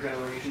older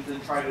generations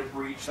and try to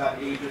breach that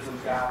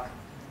ageism gap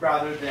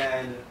rather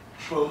than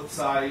both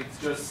sides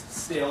just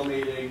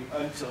stalemating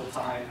until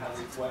time has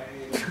its way?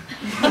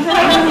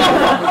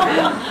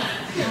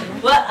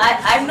 Well,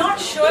 I'm not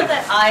sure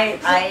that I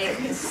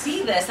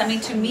see this. I mean,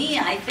 to me,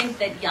 I think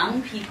that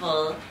young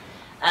people,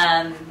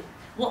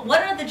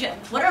 what are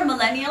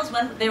millennials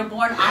when they were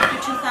born after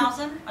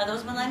 2000? Are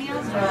those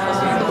millennials?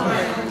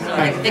 So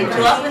they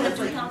grew up in the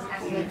 2000s?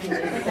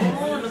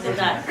 Oh, look at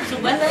that. So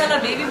when the hell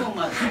are baby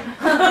boomers?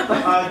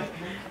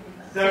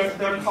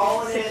 They're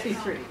calling it,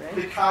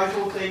 the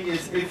casual thing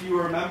is, if you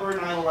remember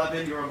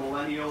 9/11, you're a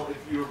millennial. If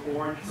you were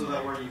born so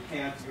that where you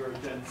can't, you're a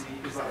Gen Z,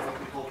 because that's like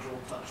the cultural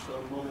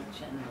touchstone moment.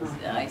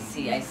 I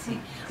see.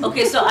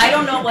 Okay, so I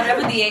don't know,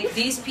 whatever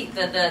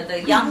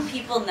the young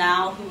people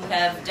now who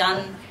have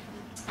done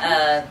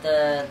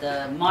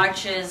the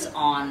marches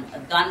on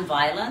gun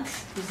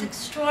violence is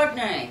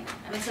extraordinary.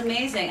 I mean, it's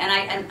amazing. And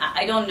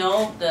I don't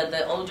know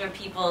the older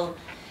people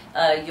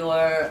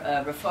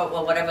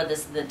or whatever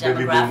the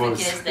demographic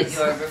is that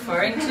you're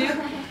referring to.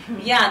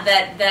 Yeah,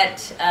 that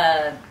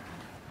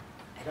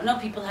I don't know,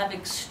 people have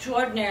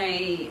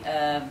extraordinary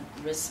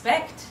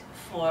respect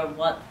for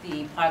what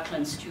the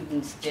Parkland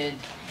students did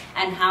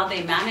and how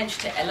they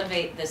managed to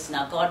elevate this.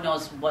 Now, God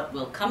knows what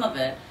will come of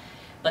it,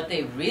 but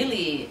they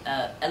really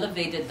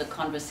elevated the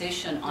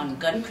conversation on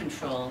gun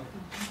control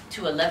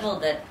to a level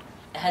that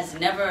has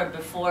never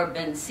before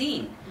been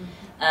seen.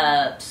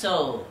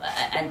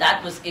 And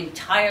that was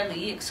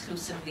entirely,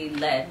 exclusively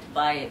led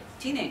by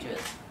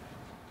teenagers.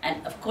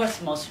 And of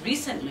course, most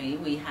recently,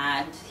 we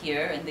had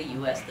here in the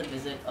US the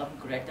visit of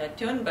Greta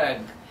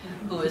Thunberg,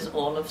 who is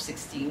all of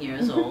 16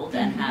 years old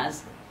and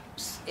has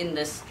in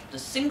this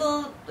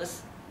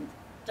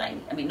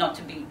tiny, I mean, not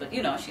to be, but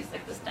you know, she's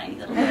like this tiny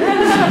little girl.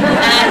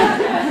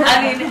 And I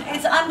mean,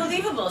 it's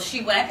unbelievable.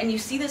 She went, and you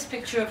see this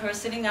picture of her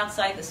sitting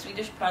outside the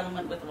Swedish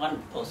parliament with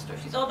one poster.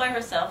 She's all by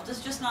herself,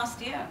 just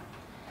last year.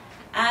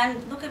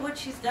 And look at what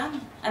she's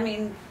done. I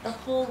mean, the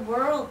whole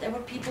world. There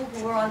were people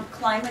who were on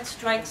climate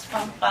strikes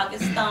from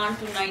Pakistan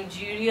to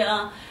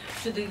Nigeria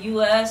to the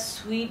US,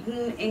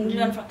 Sweden,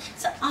 England.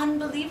 It's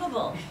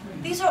unbelievable.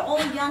 These are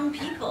all young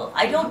people.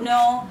 I don't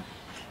know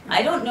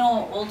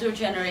older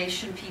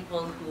generation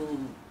people who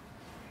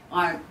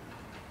aren't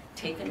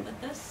taken with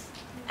this.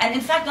 And in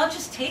fact, not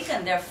just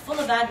taken, they're full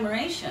of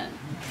admiration.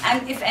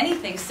 And if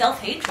anything,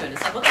 self-hatred.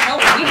 It's like, what the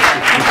hell are we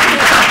doing?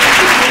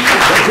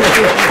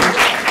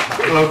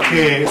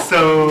 Okay,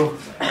 so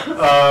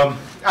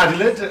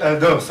Adelaide,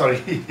 no,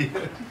 sorry.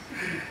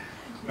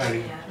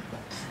 Mary.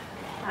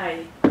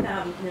 Hi,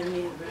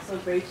 Nermeen, we're so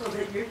grateful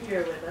that you're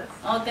here with us.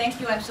 Oh, thank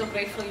you. I'm so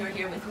grateful you're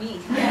here with me.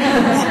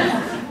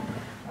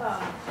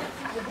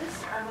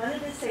 I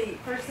wanted to say,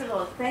 first of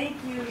all, thank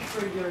you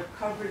for your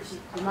coverage,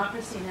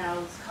 Democracy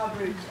Now's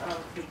coverage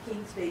of the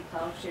Kings Bay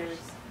Plowshares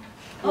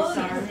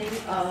disarming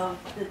of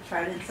the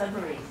Trident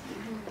submarine.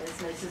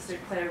 As my sister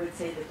Claire would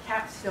say, the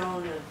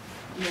capstone of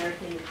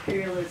American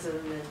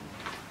imperialism and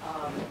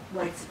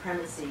white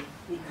supremacy,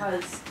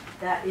 because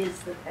that is,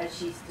 as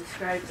she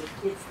describes it,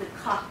 it's the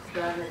cocked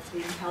gun that's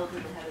being held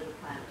in the head of the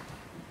planet.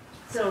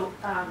 So,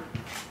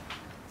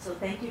 so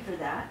thank you for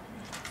that.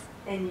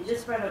 And you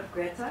just brought up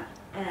Greta,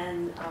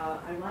 and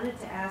I wanted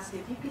to ask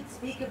if you could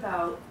speak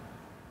about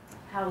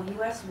how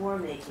U.S. war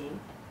making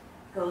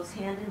goes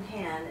hand in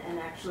hand and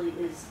actually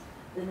is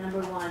the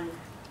 #1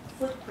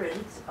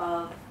 footprint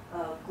of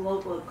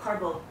global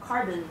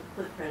carbon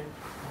footprint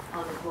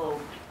on the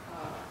globe.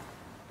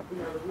 You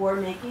know, the war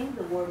making,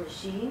 the war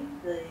machine,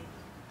 the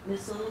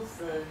missiles,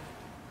 the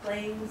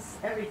planes,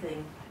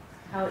 everything,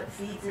 how it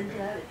feeds into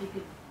that. If you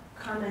could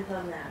comment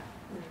on that,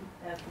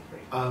 that would be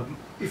great.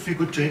 If we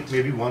could take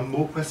maybe one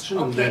more question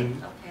and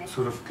then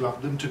sort of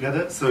club them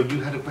together. So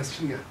you had a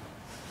question, yeah?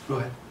 Go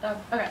ahead.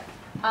 Okay.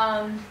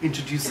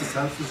 Introduce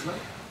yourself as well.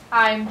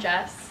 I'm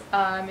Jess.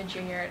 I'm a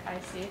junior at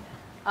IC.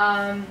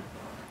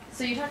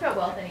 So you talked about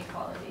wealth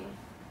inequality,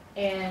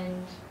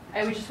 and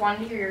I would just wanted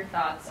to hear your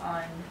thoughts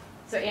on,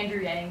 so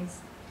Andrew Yang's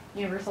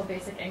universal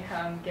basic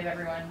income, give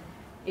everyone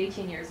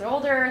 18 years or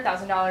older,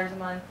 $1,000 a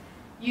month.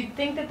 You'd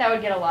think that that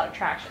would get a lot of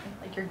traction,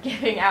 like you're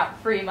giving out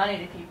free money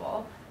to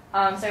people.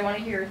 So I want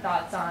to hear your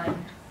thoughts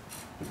on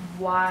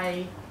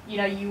why, you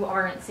know, you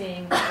aren't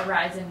seeing a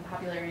rise in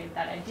popularity of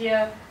that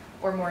idea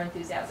or more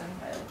enthusiasm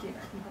by the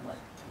American public.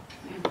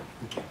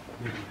 Okay,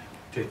 maybe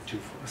take two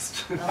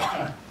first.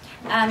 Okay.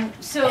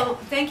 So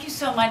thank you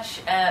so much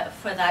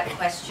for that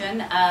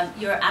question.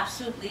 You're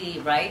absolutely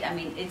right. I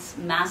mean, it's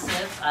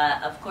massive.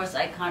 Of course,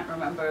 I can't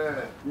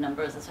remember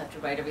numbers. I have to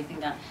write everything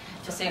down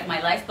to save my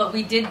life. But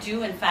we did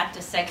do, in fact,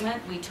 a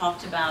segment. We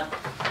talked about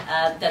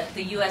that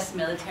the U.S.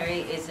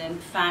 military is, in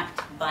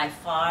fact, by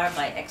far,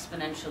 by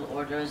exponential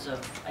orders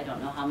of I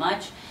don't know how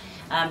much,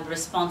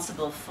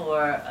 responsible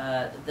for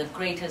the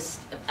greatest,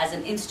 as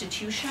an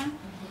institution,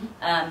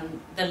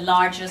 the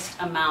largest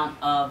amount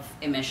of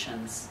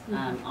emissions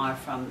are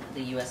from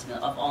the U.S.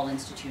 of all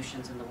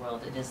institutions in the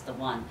world. It is the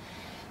one.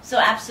 So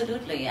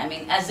absolutely. I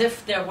mean, as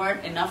if there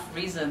weren't enough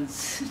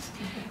reasons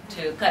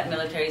to cut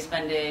military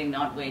spending,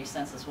 not wage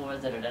senseless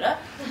wars, da-da-da-da.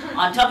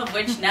 On top of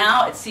which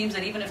now it seems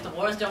that even if the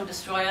wars don't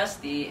destroy us,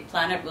 the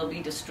planet will be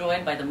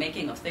destroyed by the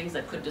making of things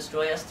that could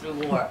destroy us through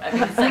war. I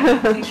mean, it's like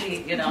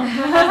completely, you know.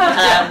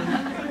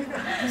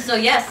 So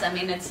yes, I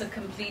mean, it's a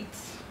complete...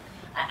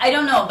 I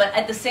don't know, but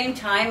at the same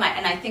time,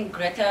 and I think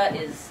Greta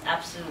is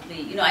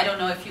absolutely, you know, I don't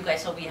know if you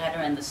guys saw, we had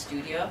her in the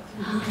studio.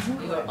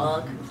 We were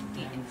all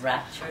completely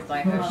enraptured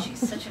by her. She's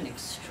such an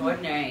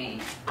extraordinary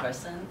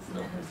person.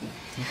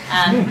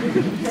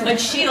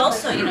 But she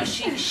also, you know,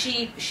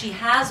 she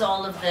has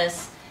all of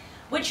this,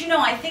 which, you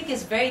know, I think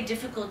is very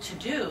difficult to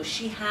do.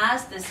 She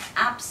has this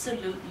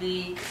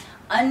absolutely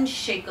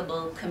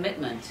unshakable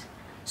commitment.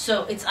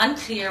 So it's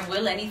unclear,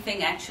 will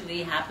anything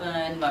actually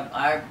happen? What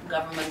our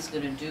government's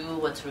going to do?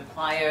 What's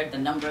required? The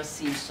numbers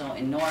seem so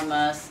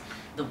enormous.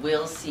 The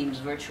will seems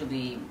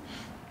virtually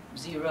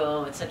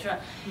zero, etc.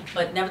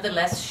 But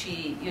nevertheless,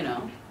 she, you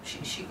know,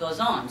 she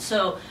goes on.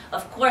 So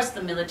of course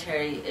the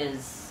military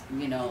is,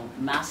 you know,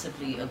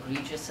 massively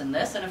egregious in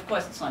this. And of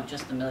course it's not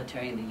just the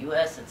military in the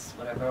US, it's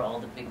whatever,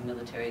 all the big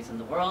militaries in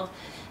the world,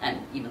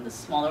 and even the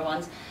smaller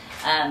ones.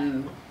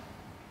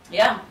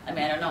 Yeah, I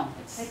mean, I don't know.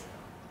 It's...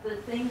 The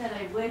thing that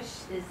I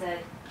wish is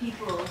that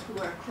people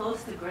who are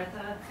close to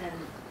Greta and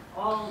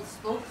all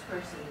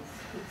spokespersons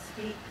could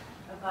speak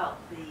about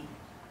the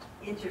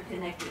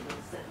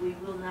interconnectedness, that we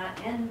will not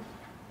end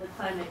the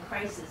climate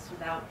crisis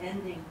without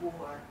ending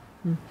war.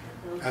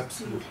 Those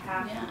Absolutely. two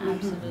have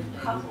to be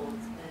coupled.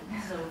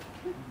 And so,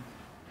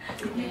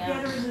 if you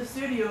get her in the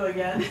studio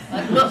again.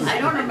 Look, I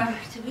don't remember,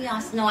 to be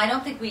honest, no, I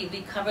don't think we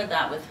covered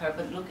that with her,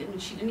 but look,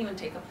 she didn't even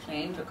take a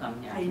plane to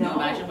come here. I Can know. you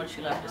imagine what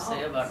she'll have to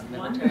say about the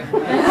military?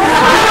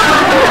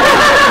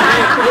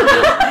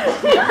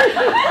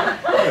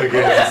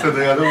 Okay, so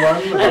the other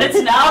one? And it's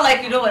now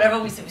like, you know, whatever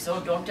we say, so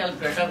don't tell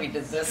Greta we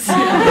did this. We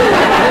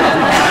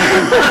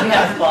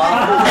have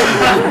Bob.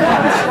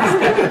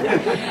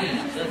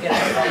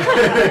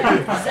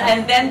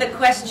 And then the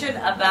question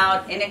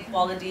about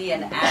inequality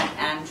and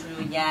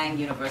Andrew Yang,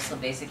 universal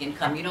basic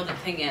income. You know, the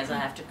thing is, I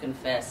have to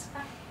confess,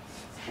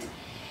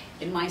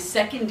 in my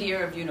second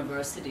year of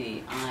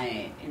university,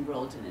 I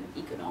enrolled in an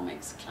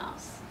economics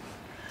class.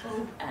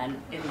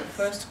 And in the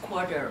first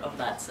quarter of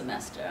that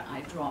semester,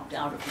 I dropped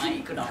out of my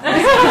economics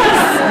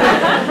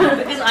class.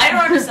 Because I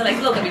don't understand,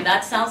 like, look, I mean,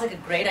 that sounds like a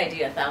great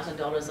idea,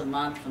 $1,000 a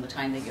month from the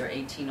time that you're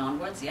 18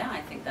 onwards. Yeah,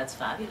 I think that's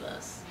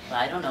fabulous. But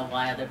I don't know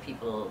why other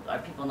people, are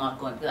people not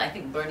going, because I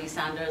think Bernie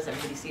Sanders,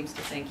 everybody seems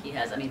to think he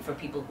has, I mean, for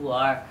people who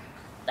are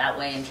that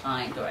way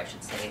inclined, or I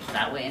should say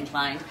that way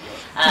inclined.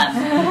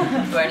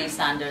 Bernie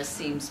Sanders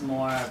seems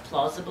more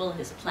plausible.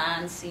 His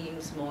plan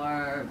seems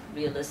more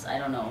realist. I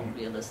don't know,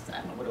 realist. I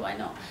don't know, what do I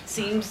know?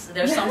 Seems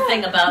there's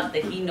something about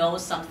that he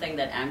knows something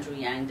that Andrew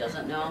Yang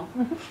doesn't know,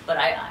 but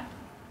I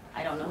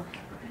don't know.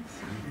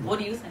 What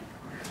do you think?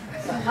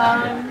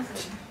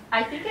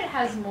 I think it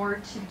has more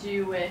to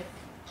do with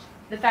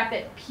the fact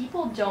that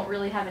people don't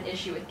really have an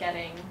issue with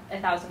getting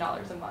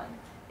 $1,000 a month.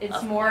 It's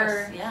Of more,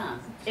 course, yeah.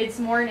 It's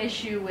more an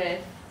issue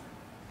with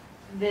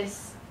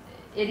this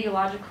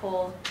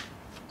ideological,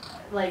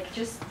 like,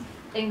 just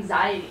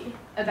anxiety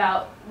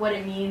about what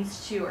it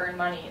means to earn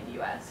money in the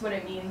U.S., what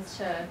it means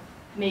to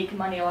make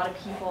money. A lot of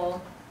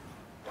people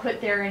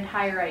put their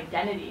entire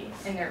identity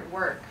in their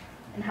work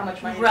and how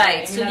much money they're Right,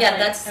 making. so yeah,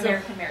 that's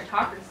American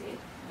meritocracy.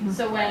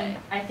 So when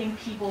I think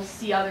people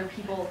see other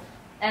people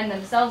and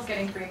themselves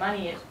getting free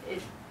money,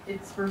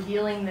 it's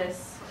revealing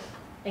this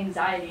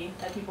anxiety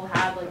that people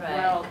have, like, Right.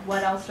 well,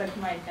 what else do I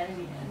put my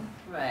identity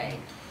in? Right,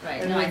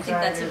 right. No, I think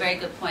that's a very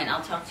good point.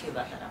 I'll talk to you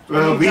about that after.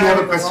 Well, we have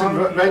a question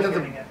right at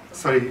the,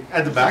 sorry,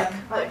 at the back.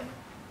 Hi,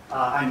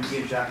 I'm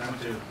Ian Jackman. I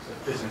went to the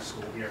business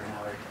school here in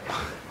Howard.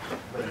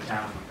 I live in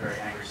town. I'm a very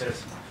angry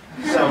citizen.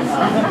 So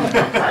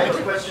I have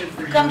a question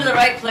for you. Come to the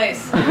right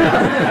place. I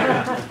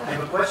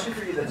have a question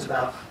for you that's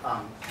about,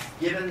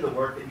 given the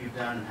work that you've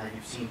done and how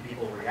you've seen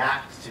people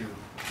react to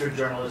good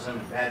journalism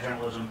and bad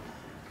journalism,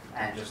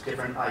 and just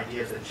different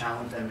ideas that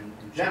challenge them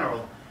in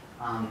general.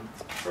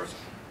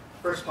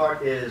 First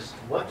part is,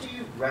 what do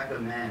you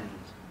recommend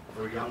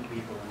for young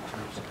people in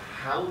terms of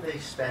how they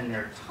spend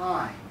their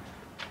time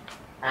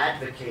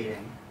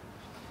advocating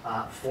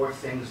for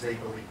things they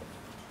believe?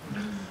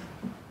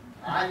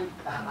 I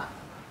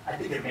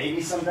think there may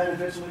be some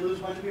benefits when we lose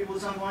a bunch of people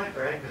at some point,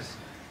 right? Because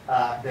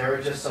there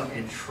are just some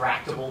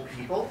intractable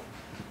people.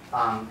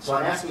 So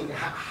I'm asking,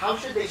 how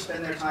should they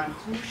spend their time?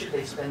 Who should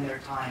they spend their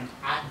time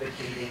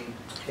advocating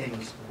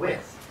things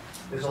with?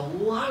 There's a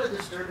lot of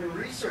disturbing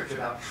research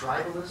about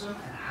tribalism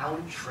and how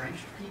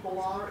entrenched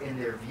people are in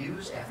their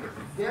views after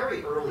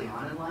very early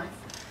on in life.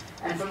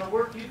 And from the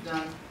work you've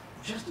done,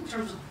 just in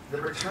terms of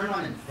the return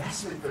on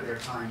investment for their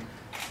time,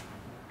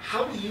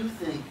 how do you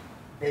think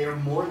they are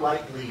more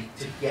likely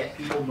to get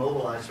people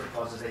mobilized for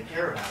causes they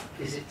care about?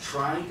 Is it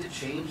trying to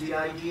change the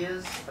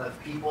ideas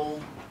of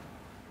people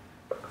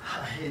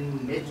in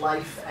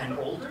midlife and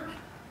older?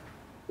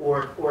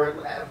 Or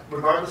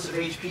regardless of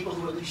age, people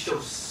who at least show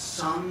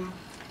some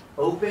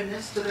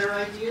openness to their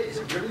idea? Is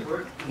it really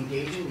worth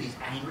engaging these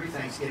angry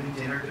Thanksgiving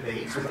dinner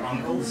debates with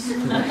uncles?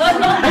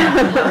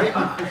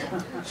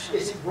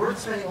 Is it worth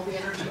spending all the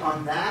energy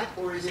on that,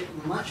 or is it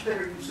much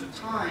better use of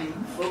time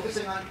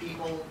focusing on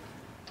people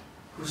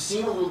who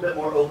seem a little bit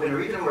more open,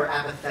 or even who are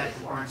apathetic,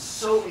 who aren't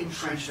so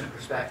entrenched in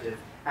perspective?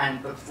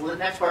 And the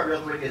next part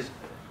real quick is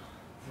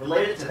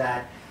related to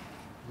that.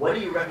 What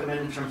do you recommend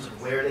in terms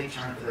of where they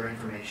turn for their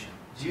information?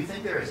 Do you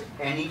think there is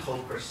any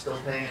hope for still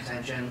paying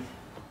attention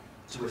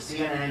to a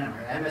CNN or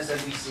an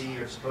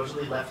MSNBC or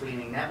supposedly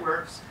left-leaning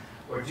networks?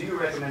 Or do you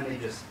recommend they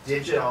just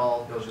ditch it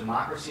all, go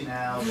Democracy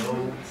Now!,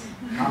 go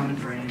Common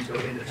Dreams, go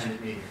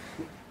independent media?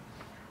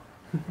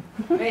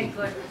 Very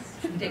good.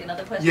 Should we take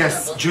another question?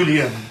 Yes,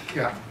 Julian.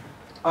 Yeah.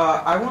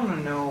 I want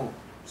to know,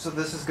 so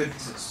this is good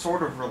because it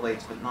sort of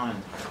relates, but not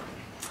entirely.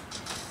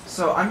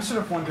 So I'm sort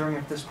of wondering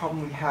if this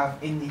problem we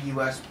have in the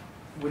US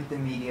with the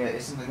media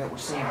is something that we're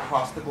seeing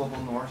across the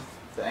global north,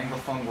 the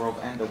Anglophone world,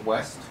 and the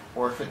West,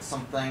 or if it's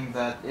something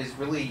that is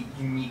really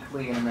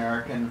uniquely an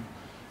American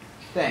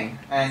thing.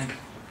 And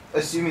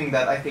assuming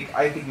that I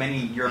think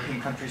many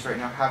European countries right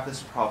now have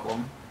this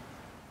problem,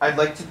 I'd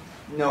like to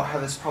know how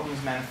this problem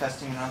is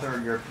manifesting in other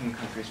European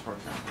countries, for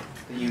example,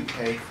 the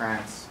UK,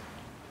 France,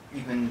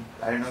 even,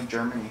 I don't know,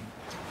 Germany.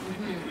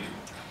 Mm-hmm.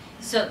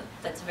 So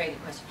that's a very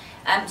good question.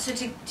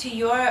 So to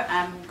your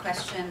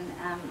question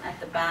at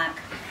the back,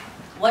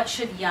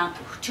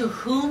 to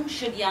whom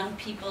should young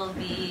people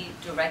be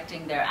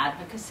directing their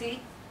advocacy?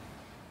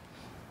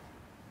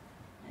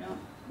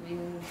 I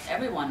mean,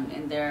 everyone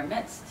in their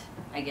midst,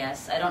 I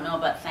guess. I don't know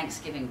about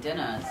Thanksgiving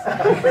dinners,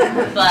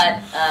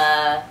 but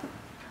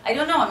I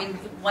don't know. I mean,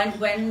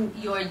 when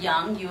you're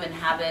young, you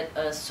inhabit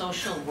a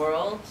social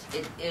world.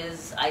 It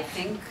is, I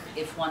think,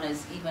 if one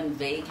is even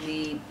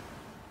vaguely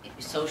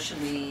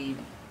socially,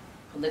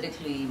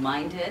 politically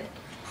minded,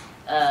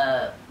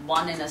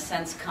 one in a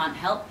sense can't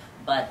help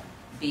but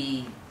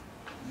be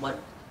what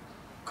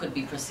could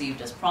be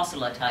perceived as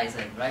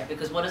proselytizing, right?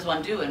 Because what does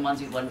one do? And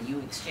when you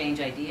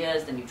exchange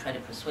ideas, then you try to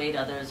persuade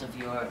others of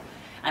your...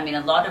 I mean,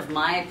 a lot of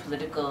my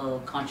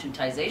political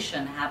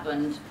conscientization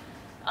happened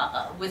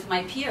with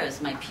my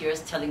peers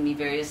telling me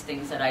various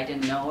things that I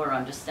didn't know or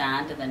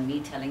understand, and then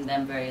me telling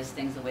them various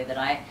things the way that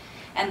I...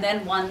 And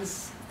then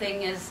one's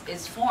thing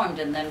is formed,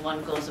 and then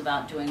one goes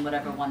about doing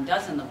whatever one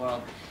does in the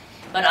world.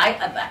 But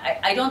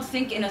I don't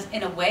think, in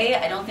a way,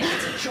 I don't think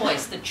it's a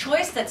choice. The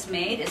choice that's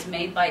made is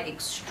made by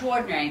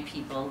extraordinary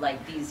people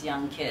like these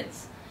young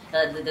kids.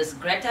 this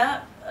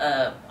Greta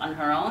on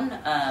her own,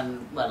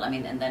 well, I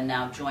mean, and then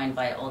now joined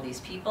by all these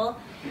people,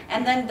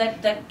 and then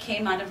that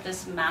came out of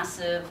this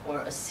massive,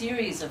 or a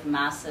series of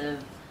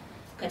massive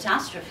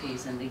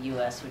catastrophes in the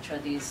U.S., which are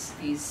these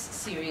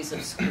series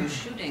of school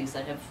shootings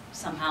that have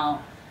somehow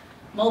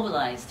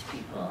mobilized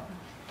people.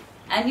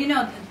 And you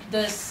know,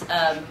 this,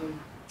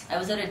 I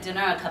was at a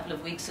dinner a couple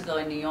of weeks ago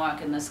in New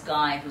York, and this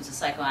guy who's a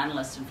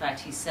psychoanalyst, in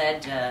fact, he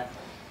said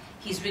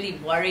he's really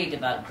worried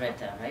about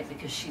Greta, right?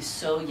 Because she's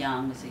so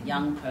young, as a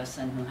young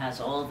person who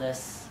has all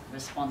this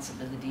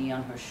responsibility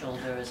on her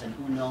shoulders, and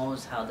who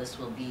knows how this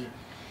will be.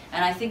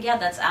 And I think, yeah,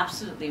 that's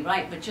absolutely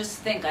right. But just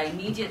think, I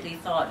immediately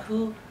thought,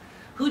 who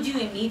do you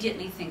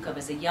immediately think of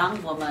as a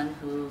young woman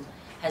who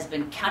has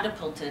been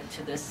catapulted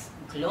to this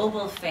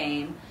global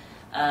fame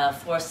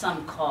for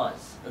some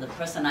cause? The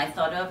person I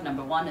thought of,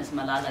 number one, is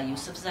Malala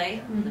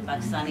Yousafzai, the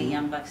Pakistani,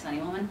 young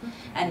Pakistani woman,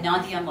 and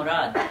Nadia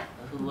Murad,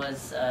 who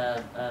was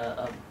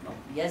a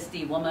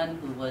Yazdi woman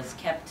who was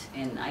kept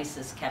in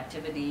ISIS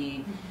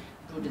captivity,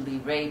 brutally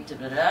raped,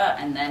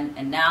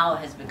 and now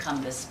has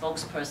become this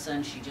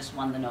spokesperson. She just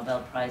won the Nobel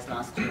Prize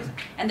last year,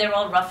 and they're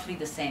all roughly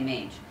the same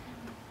age.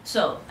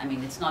 So, I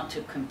mean, it's not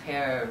to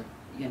compare,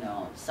 you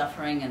know,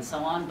 suffering and so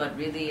on, but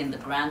really in the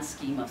grand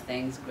scheme of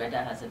things, Greta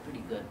has it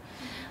pretty good.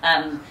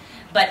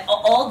 But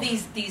all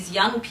these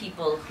young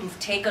people who've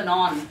taken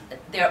on,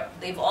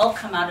 they've all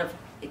come out of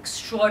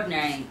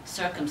extraordinary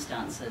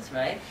circumstances,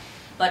 right?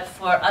 But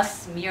for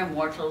us mere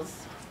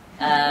mortals,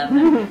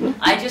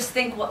 I just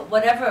think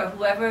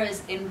whoever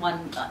is in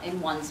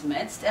one's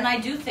midst, and I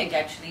do think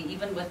actually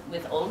even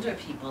with older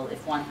people,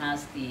 if one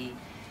has the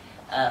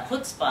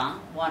chutzpah,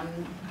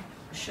 one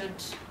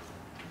should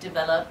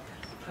develop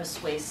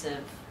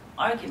persuasive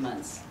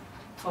arguments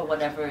for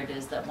whatever it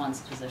is that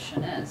one's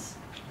position is.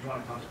 Do you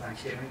want to come to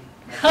Thanksgiving?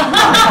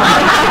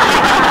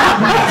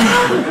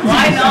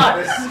 Why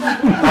not?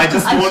 I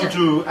just want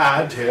to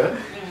add here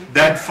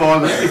that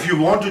if you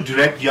want to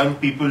direct young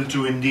people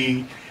to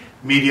indie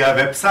media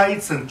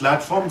websites and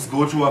platforms,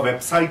 go to our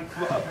website,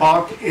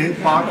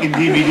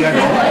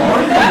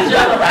 parkindymedia.org,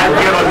 and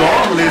we have a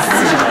long list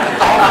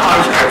of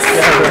outlets.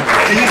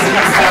 Please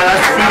use that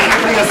as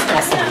frequently as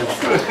possible.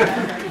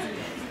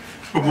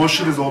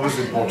 Promotion is always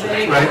important,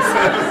 right?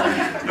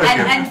 Okay.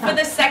 And for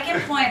the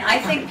second point, I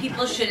think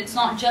people should, it's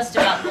not just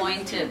about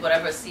going to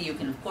whatever, you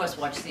can of course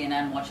watch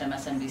CNN, watch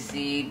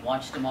MSNBC,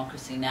 watch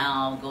Democracy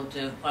Now!, go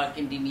to Park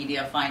Indie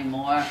Media, find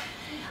more.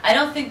 I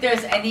don't think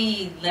there's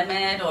any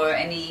limit or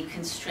any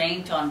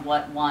constraint on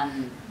what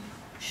one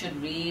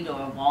should read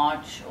or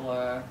watch,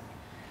 or,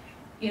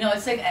 you know,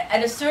 it's like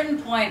at a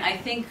certain point, I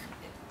think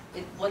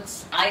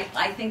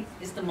I think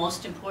is the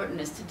most important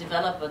is to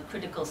develop a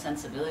critical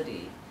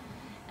sensibility.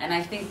 And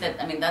I think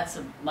that, I mean, that's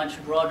a much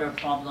broader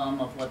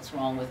problem of what's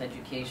wrong with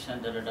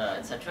education,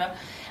 etc.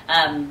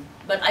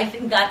 But I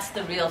think that's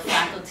the real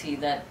faculty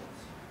that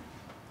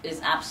is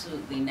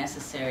absolutely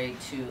necessary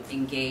to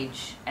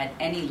engage at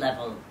any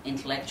level,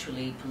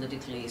 intellectually,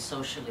 politically,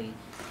 socially,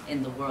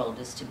 in the world,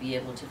 is to be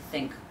able to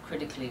think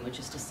critically, which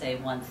is to say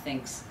one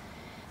thinks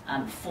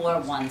for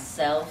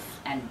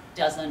oneself and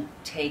doesn't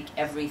take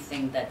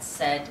everything that's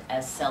said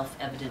as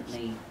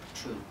self-evidently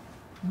true.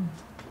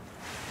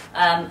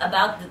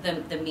 About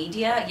the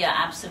media, yeah,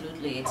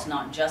 absolutely. It's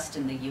not just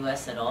in the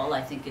U.S. at all.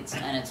 I think it's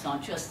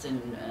not just in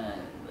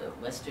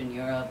Western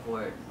Europe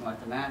or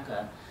North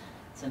America.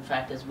 It's in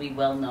fact, as we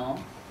well know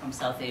from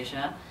South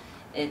Asia,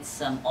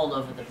 it's all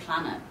over the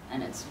planet,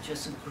 and it's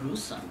just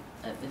gruesome.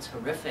 It's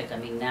horrific. I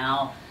mean,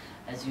 now,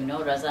 as you know,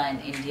 Raza,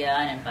 in India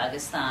and in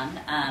Pakistan,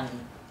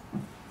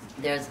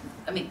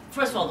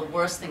 first of all, the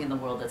worst thing in the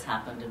world that's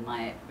happened, in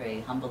my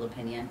very humble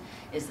opinion,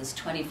 is this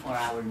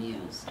 24-hour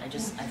news. I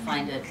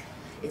find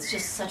it's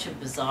just such a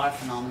bizarre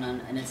phenomenon,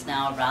 and it's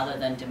now, rather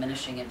than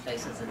diminishing in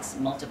places, it's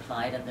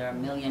multiplied, and there are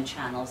a million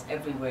channels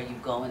everywhere you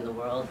go in the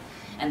world,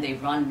 and they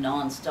run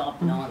non-stop.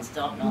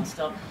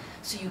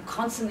 So you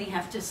constantly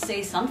have to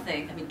say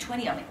something. I mean,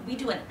 we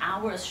do an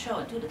hour's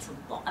show. Dude, it's a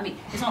lot. I mean,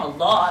 it's not a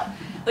lot,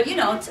 but you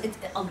know, it's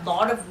a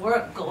lot of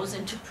work goes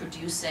into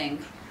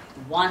producing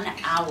 1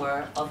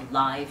 hour of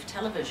live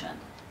television.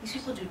 These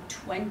people do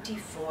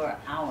 24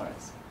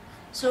 hours.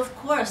 So of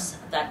course,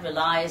 that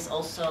relies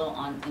also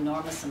on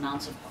enormous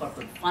amounts of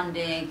corporate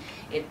funding.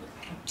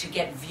 To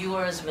get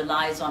viewers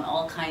relies on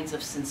all kinds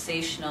of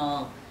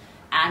sensational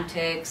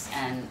antics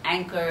and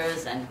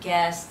anchors and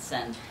guests,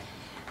 and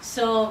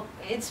so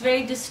it's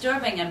very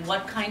disturbing. And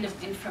what kind of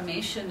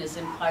information is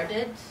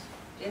imparted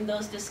in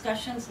those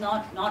discussions?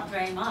 Not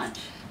very much.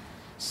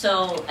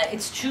 So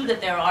it's true that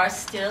there are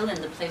still, in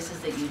the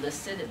places that you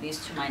listed, at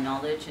least to my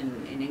knowledge,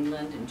 in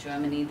England, in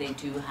Germany, they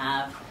do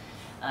have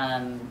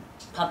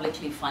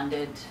publicly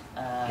funded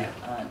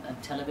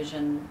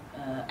television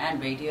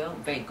and radio,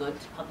 very good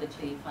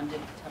publicly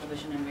funded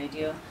television and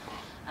radio.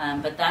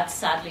 But that's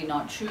sadly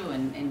not true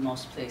in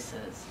most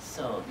places.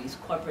 So these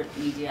corporate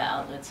media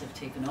outlets have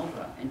taken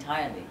over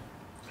entirely.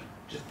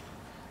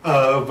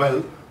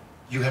 Well,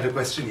 you had a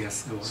question,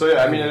 yes. So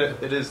yeah, I mean,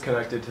 it is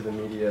connected to the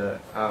media.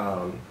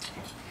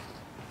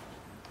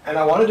 And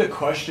I wanted to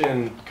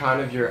question kind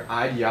of your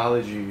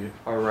ideology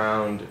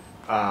around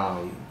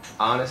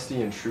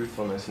honesty and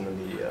truthfulness in the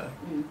media.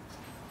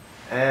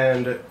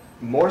 And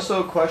more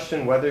so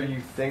question whether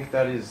you think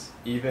that is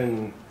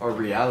even a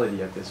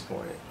reality at this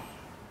point.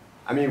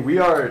 I mean,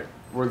 we're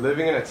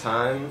living in a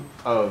time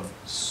of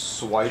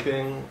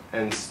swiping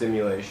and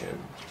stimulation.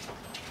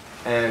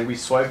 And we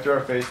swipe through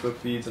our Facebook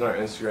feeds and our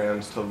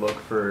Instagrams to look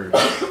for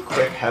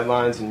quick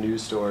headlines and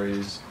news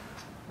stories.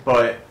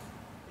 But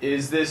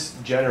is this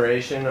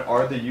generation,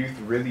 are the youth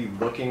really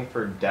looking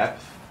for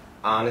depth,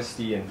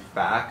 honesty, and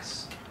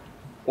facts?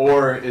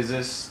 Or is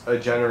this a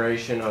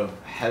generation of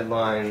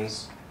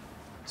headlines,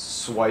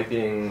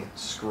 swiping,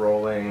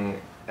 scrolling,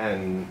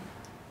 and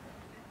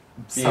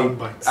being,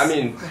 Soundbites. I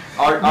mean,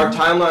 our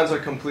timelines are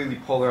completely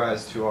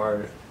polarized to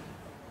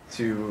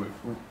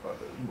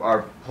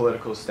our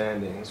political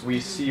standings.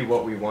 We see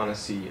what we want to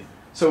see.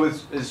 So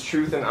is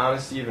truth and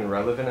honesty even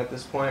relevant at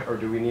this point, or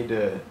do we need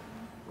to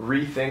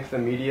rethink the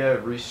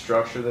media,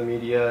 restructure the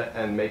media,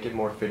 and make it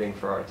more fitting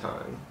for our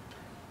time?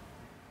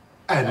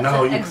 And That's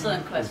now an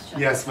excellent question.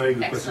 Yes, very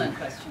good Excellent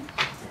question.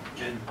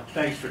 question. And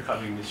thanks for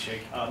coming, Ms.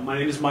 Shaikh. My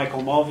name is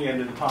Michael Mulvey. I'm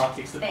in the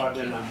politics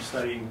department, and I'm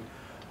studying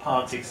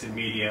politics and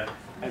media.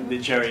 I'm the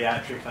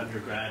geriatric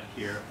undergrad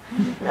here.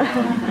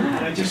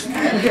 And I just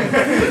and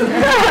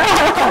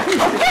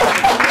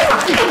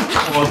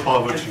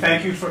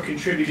thank you for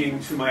contributing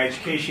to my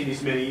education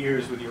these many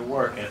years with your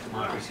work at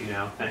Democracy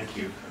Now! Thank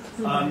you.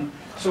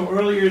 So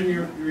earlier in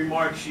your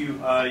remarks, you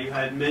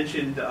had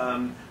mentioned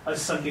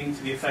something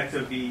to the effect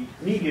of the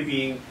media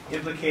being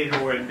implicated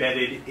or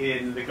embedded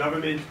in the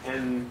government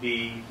and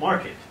the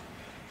market.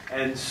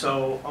 And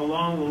so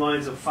along the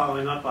lines of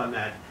following up on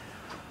that,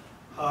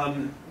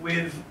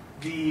 with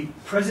the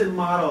present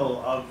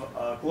model of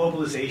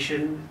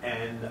globalization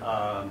and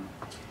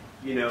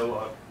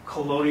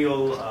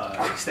colonial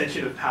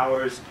extension of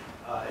powers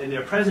in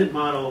their present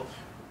model,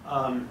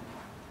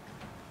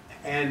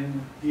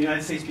 and the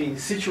United States being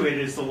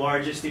situated as the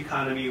largest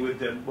economy with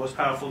the most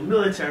powerful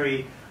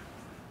military,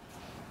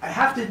 I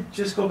have to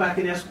just go back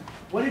and ask,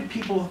 what did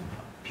people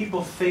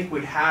think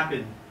would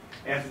happen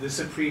after the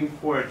Supreme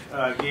Court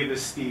gave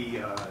us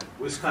the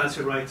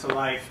Wisconsin right to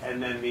life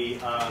and then the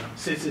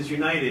Citizens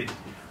United?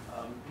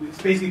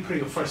 It's basically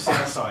putting a for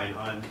sale sign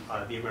on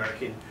the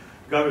American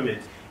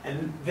government.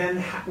 And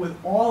then with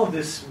all of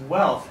this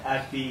wealth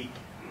at the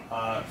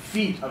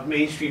feet of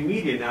mainstream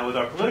media now with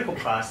our political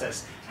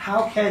process,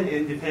 how can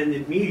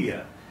independent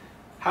media,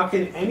 how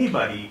can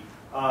anybody,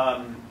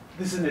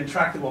 this is an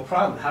intractable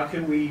problem, how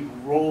can we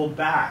roll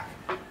back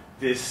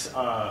this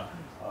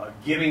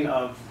giving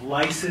of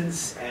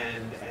license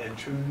and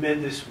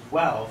tremendous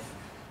wealth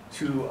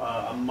to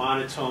a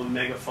monotone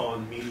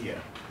megaphone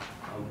media?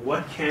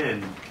 What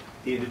can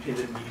the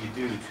independent media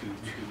do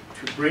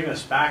to bring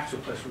us back to a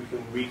place where we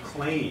can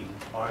reclaim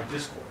our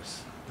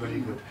discourse?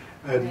 Very good.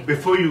 And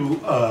before you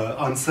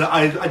answer,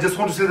 I just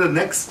want to say the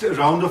next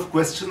round of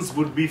questions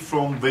would be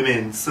from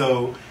women.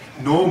 So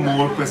no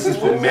more questions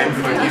from men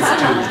for these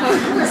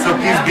two. So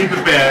please be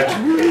prepared.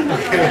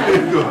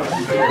 Okay, go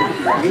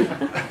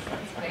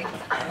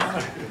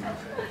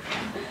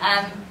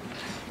on.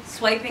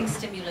 Swiping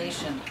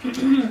stimulation.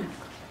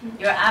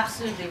 You're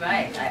absolutely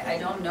right. I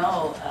don't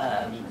know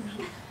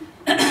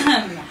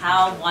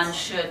how one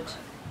should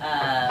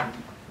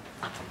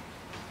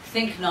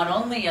think not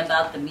only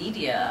about the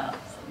media,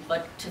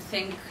 but to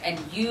think, and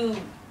you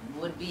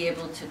would be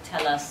able to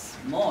tell us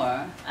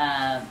more,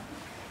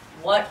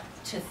 what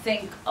to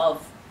think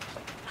of,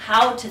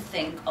 how to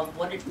think of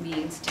what it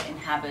means to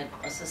inhabit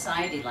a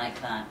society like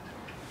that,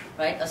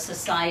 right? A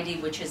society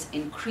which is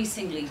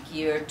increasingly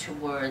geared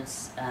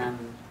towards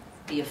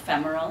the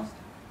ephemeral,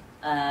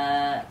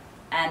 and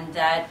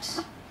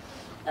that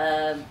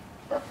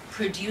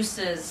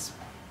produces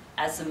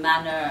as a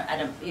manner,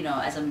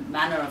 as a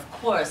manner of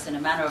course,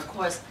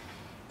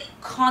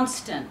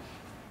 constant,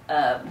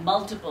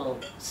 multiple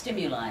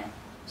stimuli.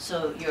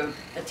 So your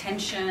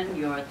attention,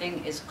 your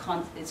thing is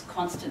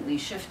constantly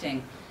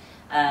shifting,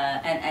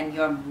 and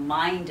your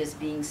mind is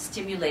being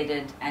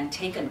stimulated and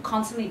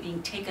constantly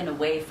being taken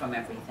away from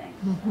everything,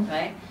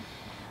 right?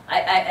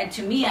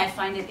 To me, I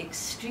find it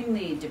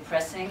extremely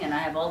depressing, and I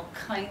have all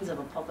kinds of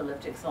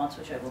apocalyptic thoughts,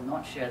 which I will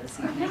not share this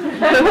evening,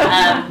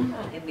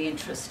 in the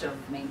interest of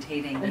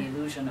maintaining the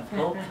illusion of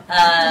hope.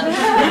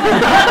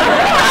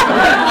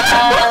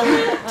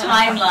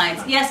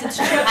 Timelines. Yes, it's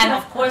true, and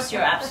of course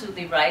you're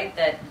absolutely right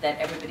that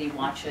everybody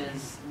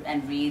watches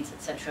and reads,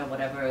 etc.,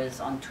 whatever is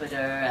on Twitter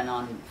and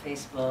on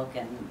Facebook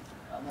and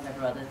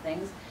whatever other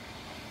things.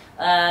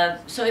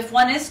 So if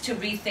one is to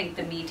rethink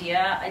the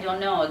media, I don't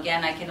know,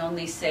 again, I can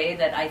only say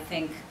that I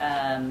think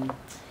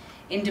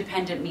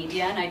independent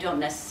media, and I don't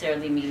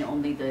necessarily mean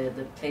only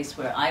the place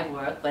where I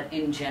work, but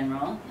in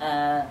general,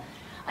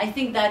 I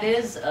think that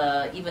is,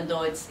 even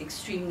though it's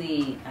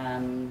extremely,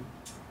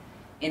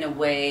 in a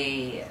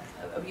way,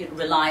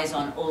 relies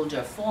on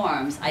older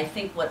forms, I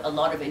think what a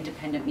lot of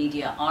independent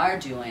media are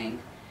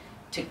doing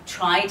to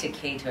try to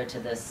cater to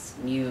this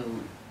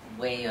new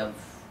way of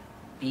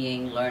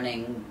being,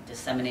 learning,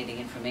 disseminating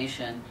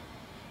information,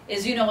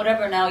 is, you know,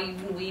 whatever, now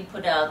even we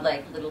put out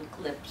like little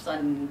clips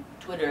on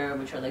Twitter,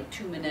 which are like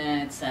 2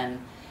 minutes, and,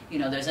 you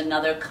know, there's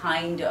another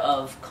kind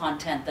of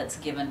content that's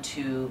given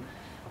to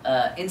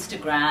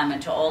Instagram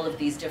and to all of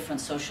these different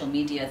social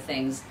media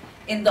things,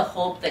 in the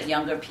hope that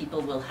younger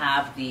people will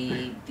have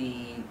the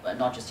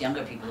not just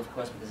younger people, of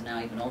course, because now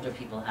even older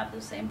people have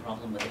the same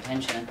problem with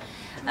attention,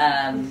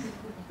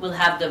 will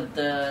have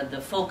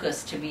the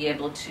focus to be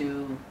able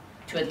to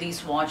at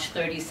least watch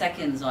 30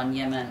 seconds on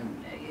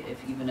Yemen,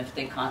 even if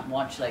they can't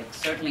watch, like,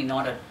 certainly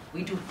not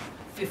we do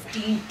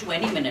 15,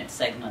 20-minute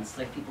segments,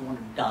 like people want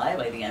to die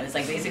by the end. It's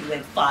like basically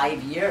like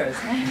 5 years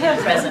in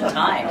present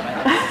time,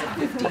 right?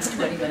 It's a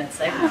 15, 20-minute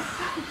segment.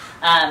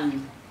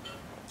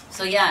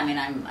 So yeah, I mean,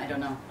 I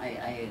don't know,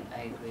 I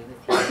agree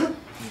with you.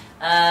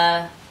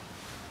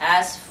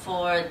 As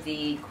for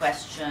the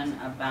question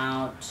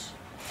about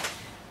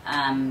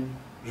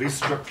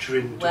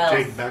restructuring to wealth,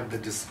 take back the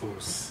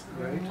discourse,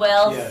 right?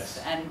 Wealth, Yes.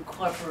 and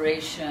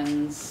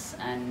corporations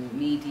and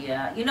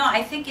media, you know,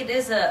 I think it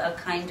is a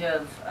kind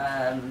of,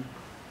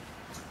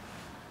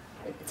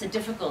 it's a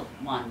difficult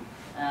one.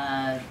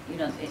 You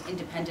know,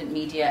 independent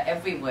media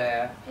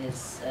everywhere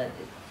is,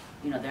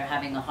 you know, they're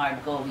having a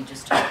hard go. We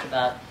just talked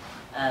about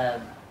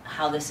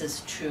how this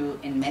is true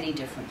in many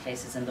different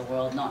places in the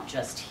world, not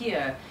just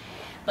here.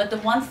 But the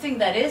one thing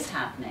that is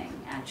happening,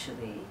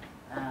 actually,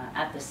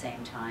 at the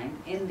same time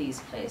in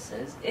these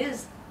places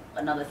is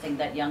another thing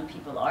that young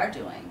people are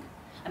doing.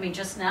 I mean,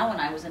 just now when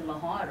I was in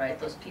Lahore, right,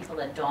 those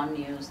people at Dawn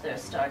News, they're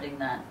starting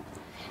that.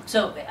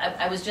 So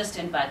I was just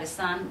in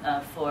Pakistan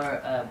for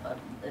a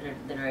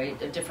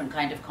different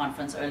kind of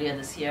conference earlier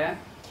this year.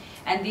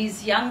 And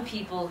these young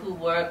people who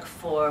work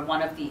for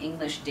one of the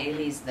English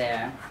dailies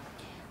there,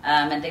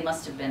 and they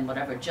must have been,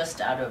 whatever, just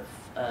out of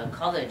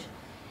college,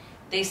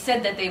 they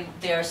said that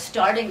they're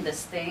starting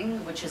this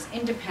thing which is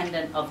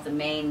independent of the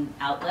main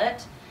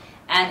outlet,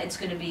 and it's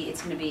going to be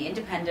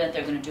independent.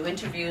 They're going to do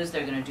interviews,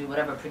 they're going to do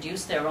whatever,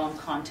 produce their own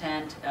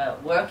content,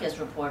 work as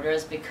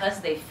reporters, because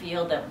they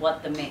feel that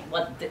what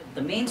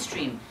the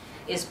mainstream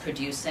is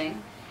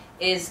producing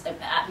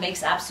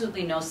makes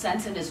absolutely no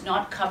sense and is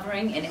not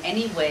covering in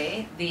any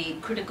way the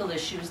critical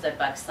issues that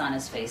Pakistan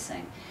is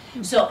facing.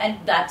 So, and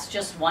that's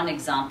just one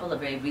example, a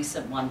very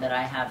recent one that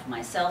I have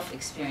myself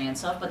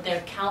experience of, but there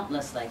are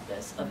countless like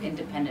this of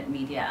independent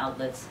media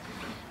outlets,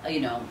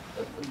 you know,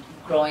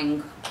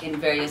 growing in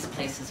various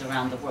places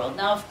around the world.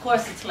 Now, of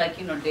course, it's like,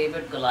 you know,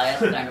 David Goliath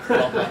kind of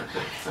problem.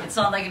 It's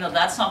not like, you know,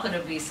 that's not going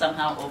to be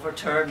somehow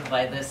overturned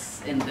by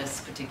this in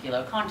this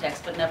particular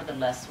context, but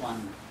nevertheless,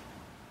 one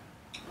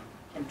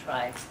can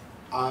try.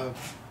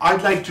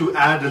 I'd like to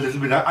add a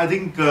little bit. I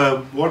think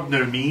what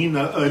Nermeen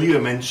earlier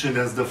mentioned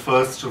as the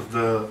first of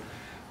the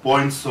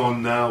points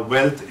on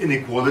wealth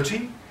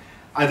inequality,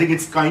 I think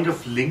it's kind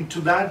of linked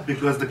to that,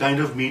 because the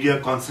kind of media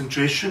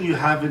concentration you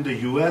have in the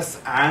US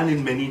and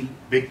in many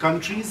big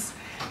countries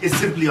is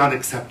simply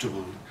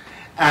unacceptable.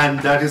 And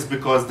that is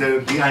because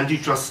the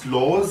antitrust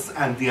laws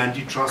and the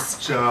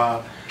antitrust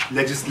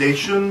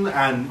legislation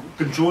and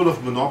control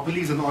of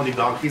monopolies and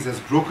oligarchies has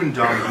broken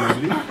down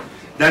globally.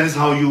 That is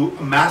how you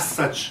amass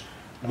such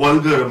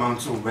vulgar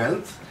amounts of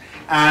wealth,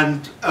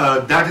 and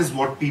that is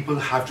what people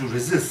have to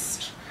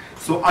resist.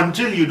 So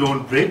until you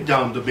don't break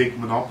down the big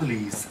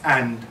monopolies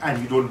and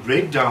you don't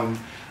break down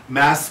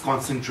mass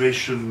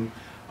concentration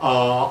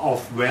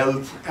of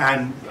wealth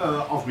and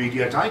of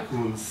media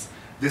tycoons,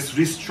 this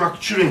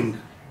restructuring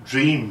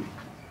dream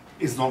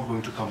is not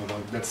going to come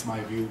about. That's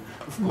my view.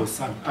 Of course,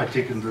 I've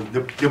taken the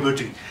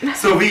liberty.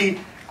 So we,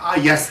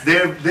 yes,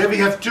 there we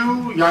have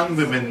two young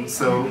women.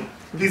 So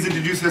please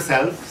introduce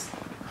yourselves.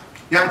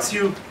 Yeah, it's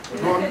you.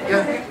 Go on.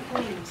 Yeah.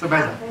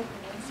 Sabeda.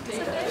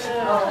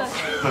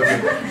 Okay.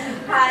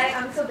 Hi,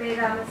 I'm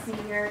Sobeda. I'm a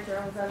senior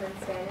journalism and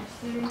Spanish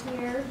student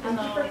here. Thank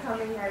you for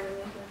coming. I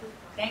really enjoyed it.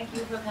 Thank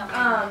you for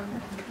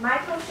coming. My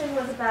question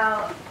was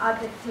about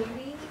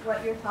objectivity,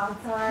 what your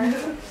thoughts are.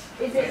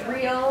 Is it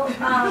real?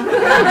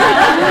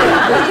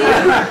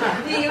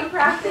 Do you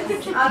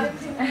practice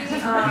objectivity?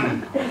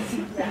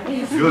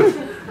 Good.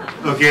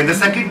 Okay, and the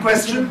second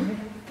question?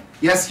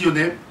 Yes, your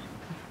name?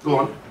 Go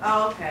on.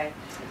 Oh, okay.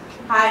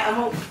 Hi, I'm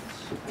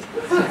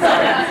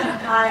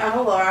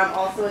Alora. I'm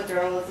also a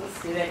journalism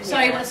student.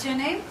 Sorry, here. what's your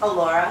name?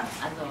 Alora.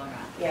 Alora.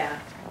 Yeah.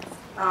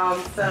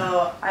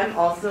 So I'm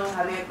also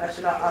having a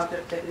question about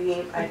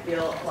objectivity. I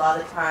feel a lot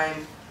of the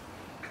time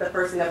the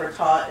first thing that we're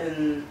taught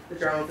in the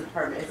journalism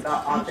department is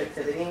about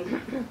objectivity.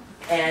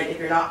 And if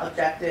you're not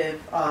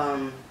objective,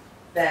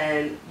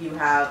 then you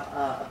have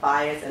a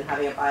bias, and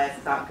having a bias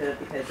is not good,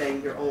 because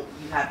then you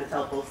have to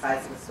tell both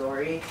sides of the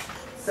story.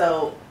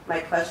 So my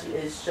question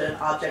is, should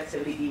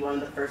objectivity be one of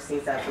the first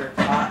things that we're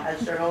taught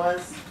as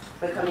journalists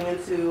when coming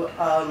into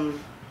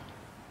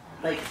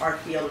like our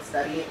field of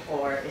study,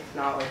 or if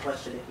not, like what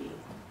should it be?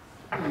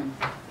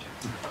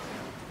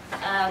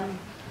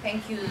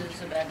 Thank you,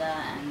 Zubeda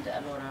and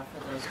Alora,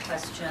 for those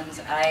questions.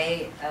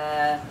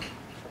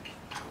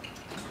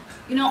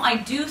 You know, I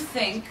do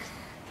think,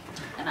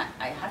 and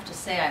I have to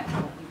say,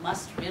 we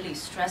must really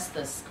stress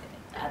this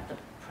at the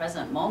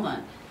present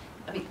moment,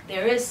 I mean,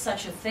 there is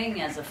such a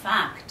thing as a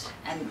fact,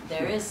 and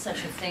there is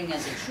such a thing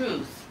as a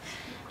truth.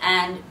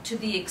 And to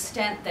the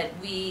extent that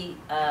we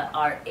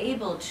are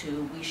able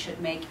to, we should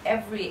make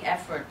every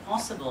effort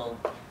possible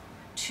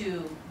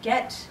to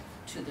get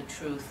to the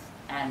truth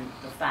and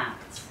the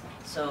facts.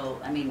 So,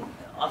 I mean,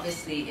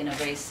 obviously, in a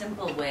very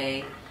simple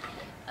way,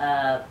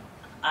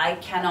 I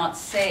cannot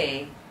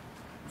say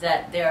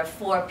that there are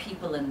 4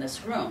 people in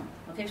this room.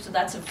 Okay, so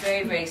that's a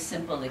very, very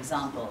simple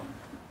example.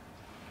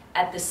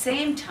 At the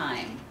same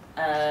time,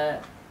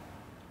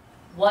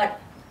 what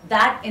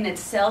that in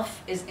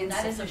itself is,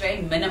 that is a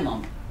very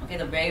minimum, okay,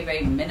 the very,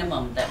 very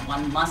minimum that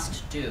one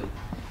must do.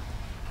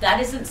 That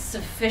isn't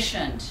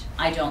sufficient,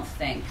 I don't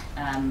think,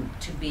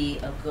 to be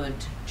a good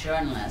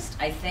journalist.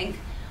 I think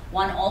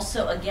one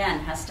also, again,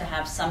 has to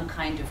have some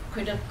kind of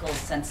critical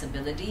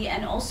sensibility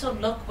and also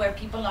look where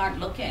people aren't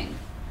looking.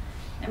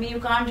 I mean,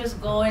 you can't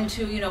just go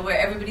into, you know, where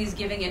everybody's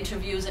giving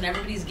interviews and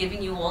everybody's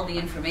giving you all the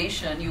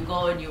information. You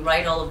go and you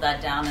write all of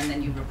that down and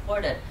then you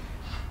report it.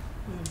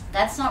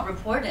 That's not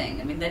reporting.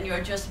 I mean, then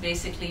you're just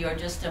basically, you're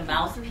just a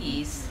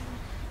mouthpiece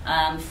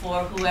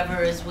for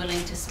whoever is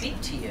willing to speak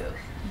to you.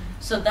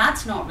 So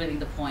that's not really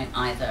the point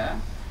either.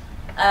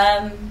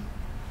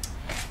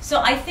 So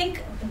I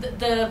think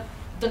the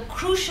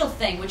crucial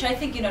thing, which I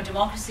think, you know,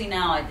 Democracy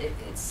Now!,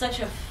 it's such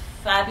a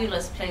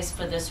fabulous place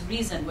for this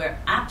reason. We're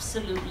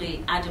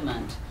absolutely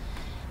adamant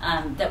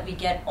that we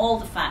get all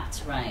the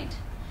facts right.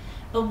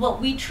 But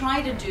what we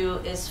try to do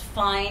is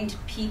find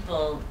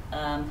people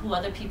who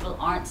other people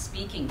aren't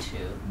speaking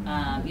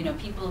to. You know,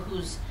 people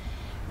whose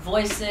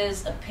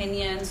voices,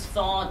 opinions,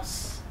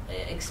 thoughts,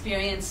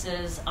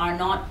 experiences are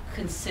not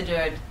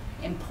considered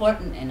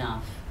important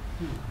enough.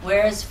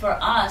 Whereas for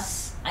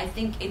us, I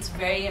think it's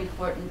very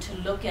important to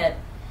look at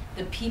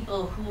the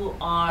people who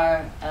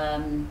are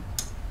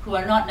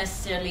not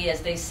necessarily,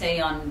 as they say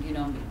on, you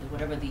know,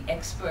 whatever, the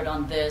expert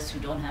on this, who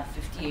don't have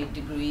 58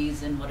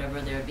 degrees in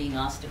whatever they're being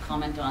asked to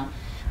comment on,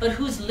 but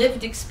whose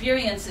lived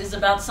experience is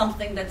about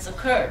something that's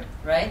occurred,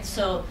 right?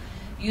 So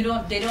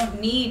they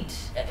don't need,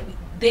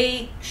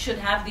 they should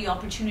have the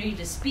opportunity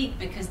to speak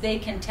because they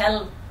can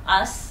tell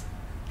us,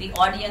 the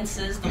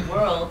audiences, the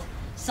world,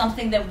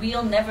 something that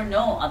we'll never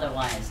know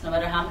otherwise, no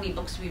matter how many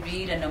books we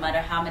read and no matter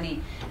how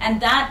many,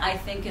 and that I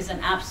think is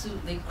an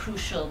absolutely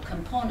crucial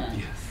component.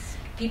 Yes.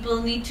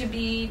 People need to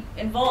be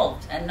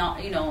involved and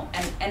not, you know,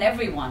 and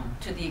everyone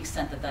to the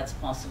extent that that's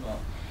possible.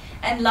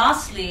 And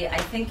lastly, I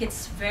think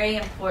it's very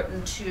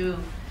important to,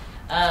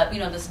 you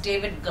know, this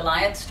David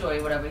Goliath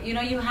story, whatever, you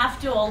know, you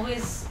have to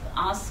always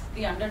ask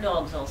the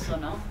underdogs also,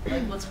 no?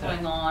 Like, what's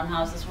going on?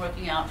 How's this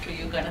working out for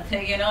you, kind of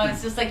thing, you know?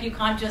 It's just like you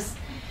can't just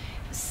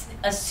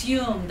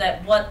assume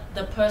that what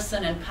the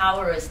person in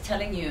power is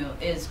telling you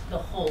is the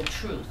whole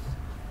truth,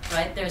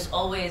 right? There's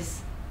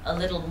always a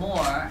little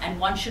more, and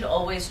one should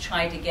always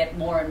try to get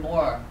more and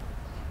more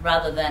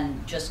rather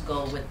than just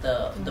go with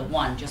the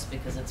one just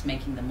because it's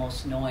making the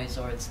most noise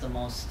or it's the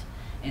most,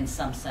 in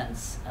some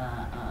sense,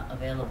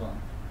 available.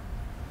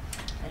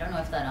 I don't know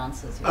if that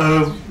answers your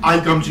question.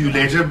 I'll come to you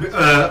later.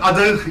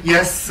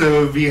 Yes,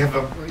 we have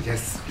a,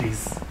 yes,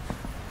 please.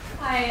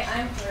 Hi,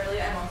 I'm Curly.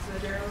 I'm also a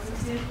journalism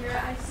student here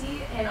at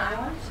IC, and I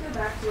wanted to go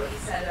back to what you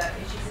said about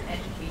issues in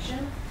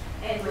education.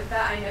 And with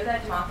that, I know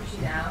that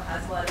Democracy Now!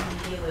 Has a lot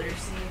of media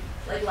literacy,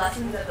 like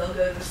lessons that they'll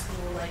go to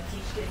school, like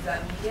teach kids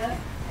about media.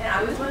 And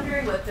I was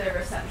wondering what the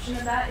reception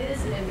of that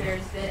is, and if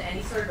there's been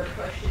any sort of a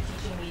push to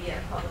teaching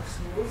media in public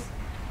schools.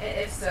 And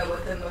if so,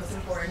 what the most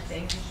important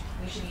things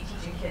we should be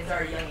teaching kids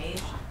at a young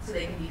age so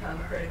they can become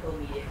critical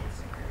media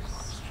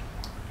consumers.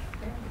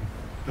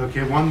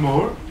 Okay, one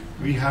more.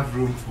 We have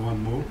room for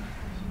one more.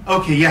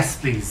 Okay, yes,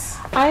 please.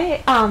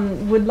 I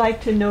would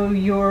like to know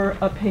your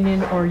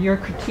opinion or your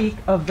critique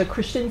of the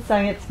Christian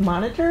Science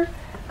Monitor,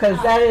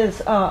 because that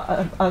is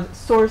a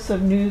source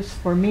of news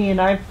for me,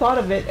 and I've thought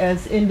of it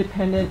as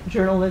independent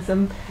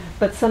journalism,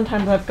 but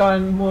sometimes I've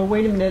gone, well,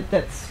 wait a minute,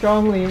 that's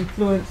strongly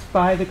influenced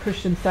by the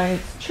Christian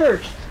Science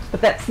Church,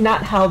 but that's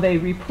not how they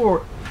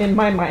report in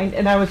my mind.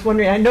 And I was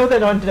wondering, I know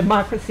that on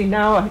Democracy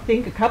Now! I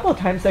think a couple of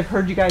times I've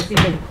heard you guys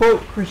even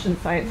quote Christian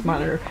Science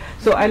Monitor.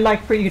 So I'd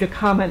like for you to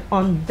comment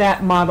on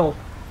that model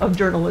of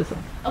journalism.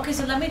 Okay,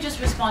 so let me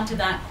just respond to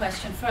that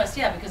question first.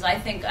 Yeah, because I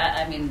think,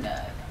 I mean,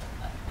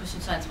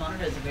 Christian Science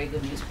Monitor is a very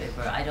good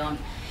newspaper.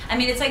 I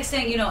mean, it's like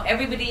saying, you know,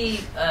 everybody,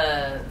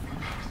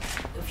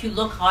 if you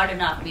look hard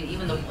enough, I mean,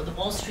 even the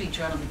Wall Street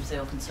Journal, people say,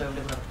 oh,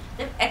 conservative, whatever,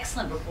 they have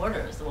excellent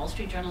reporters. The Wall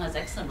Street Journal has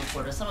excellent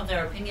reporters. Some of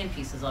their opinion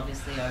pieces,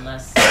 obviously, are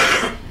less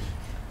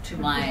to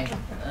my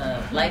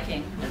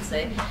liking, let's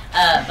say,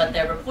 but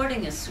their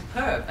reporting is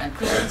superb. And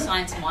Christian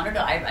Science Monitor,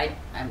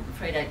 I'm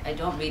afraid I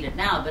don't read it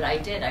now, but I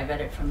did. I read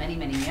it for many,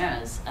 many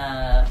years.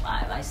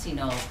 I see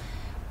no,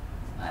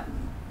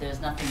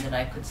 there's nothing that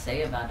I could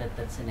say about it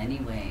that's in any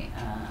way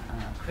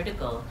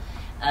critical.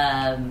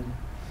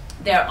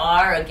 There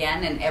are,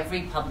 again, in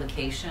every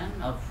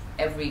publication of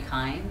every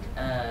kind,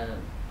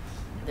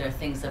 there are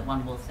things that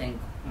one will think,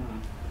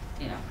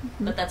 you know,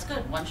 but that's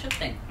good. One should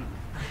think.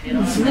 You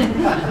know,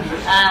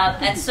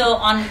 and so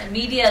on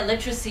media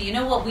literacy, you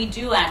know what we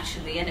do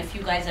actually, and if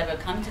you guys ever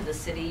come to the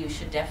city, you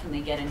should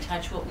definitely get in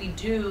touch. What we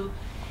do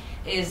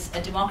is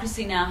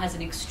Democracy Now! Has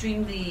an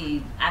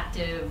extremely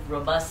active,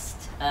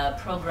 robust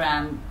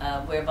program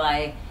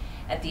whereby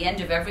at the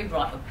end of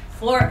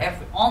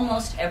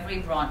almost every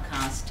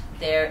broadcast,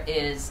 there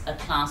is a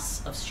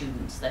class of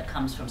students that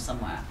comes from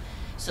somewhere.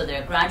 So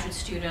they're graduate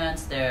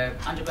students, they're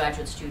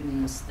undergraduate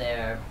students,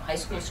 they're high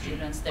school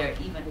students, they're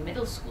even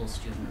middle school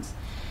students.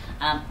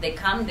 They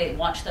come, they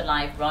watch the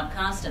live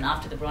broadcast, and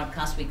after the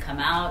broadcast we come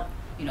out,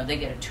 you know, they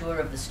get a tour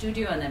of the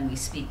studio, and then we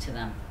speak to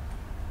them.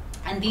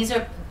 And these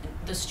are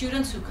the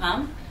students who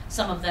come.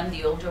 Some of them,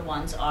 the older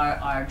ones,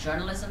 are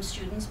journalism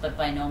students, but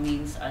by no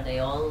means are they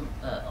all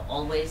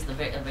always. A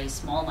very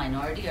small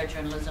minority are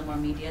journalism or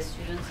media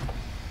students.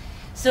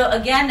 So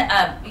again,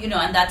 you know,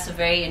 and that's a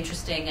very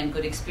interesting and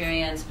good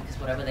experience because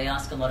whatever they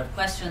ask a lot of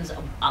questions,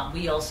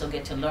 we also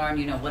get to learn,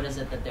 you know, what is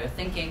it that they're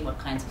thinking, what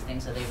kinds of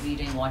things are they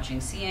reading, watching,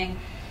 seeing.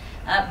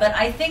 But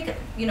I think,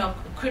 you know,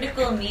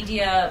 critical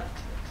media,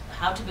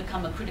 how to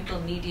become a critical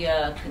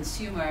media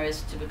consumer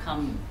is to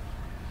become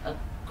a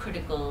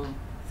critical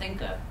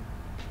thinker.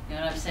 You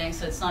know what I'm saying?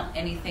 So it's not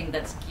anything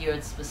that's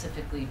geared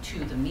specifically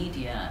to the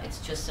media. It's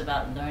just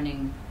about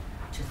learning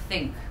to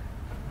think.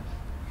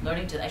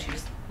 Learning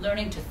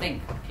to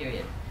think,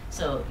 period.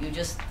 So you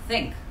just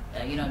think.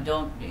 You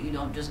know, you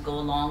don't just go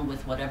along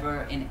with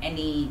whatever in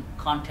any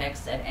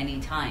context at any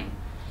time.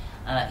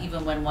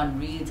 Even when one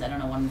reads, I don't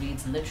know, one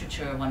reads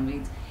literature,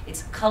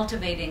 it's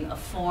cultivating a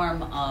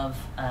form of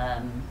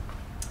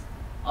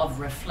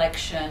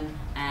reflection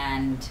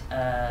and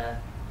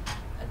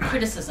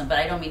criticism, but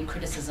I don't mean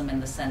criticism in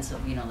the sense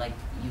of, you know, like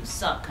you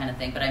suck kind of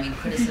thing, but I mean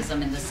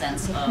criticism in the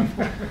sense of,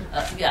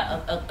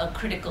 a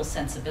critical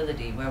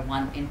sensibility where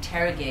one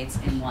interrogates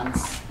in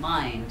one's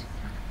mind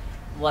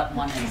what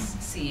one is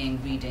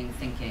seeing, reading,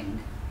 thinking,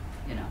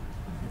 you know,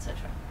 etc.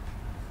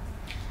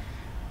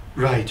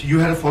 Right. You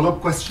had a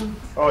follow-up question?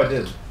 Oh, I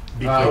did.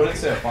 I wouldn't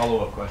say a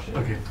follow-up question.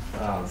 Okay.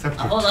 A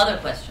whole other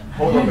question.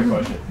 Whole other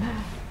question.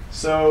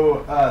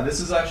 So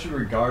this is actually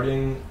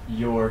regarding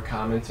your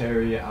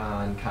commentary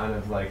on kind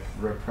of like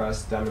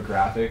repressed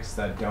demographics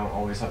that don't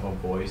always have a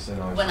voice in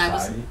our society. When I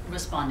was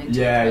responding to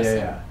the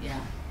person. Yeah.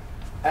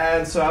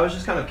 And so I was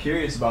just kind of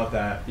curious about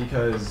that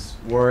because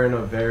we're in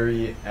a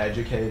very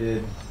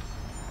educated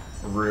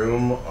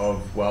room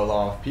of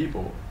well-off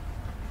people.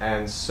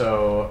 And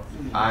so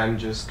I'm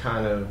just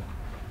kind of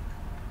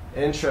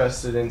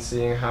interested in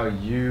seeing how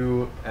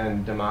you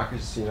and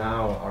Democracy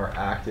Now! Are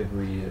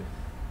actively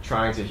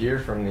trying to hear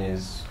from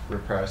these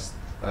repressed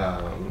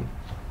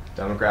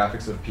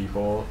demographics of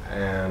people,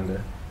 and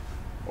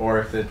or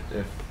if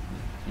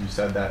you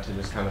said that to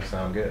just kind of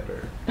sound good,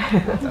 or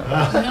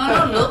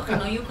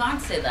no, you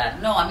can't say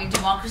that. No, I mean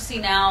Democracy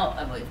Now!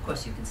 Well, of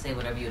course you can say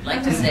whatever you'd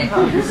like to say.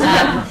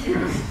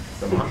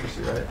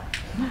 Democracy, right?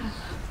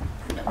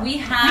 We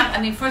have,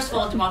 I mean, first of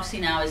all, Democracy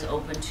Now! Is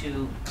open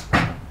to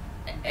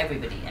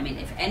everybody. I mean,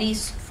 if any,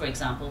 for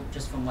example,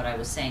 just from what I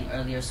was saying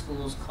earlier,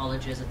 schools,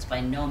 colleges, it's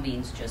by no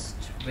means just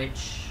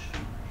rich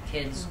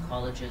kids,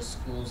 colleges,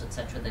 schools,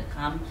 etc. that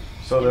come.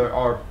 So there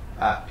are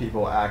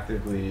people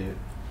actively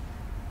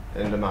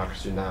in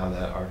Democracy Now!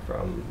 That are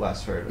from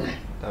less heard of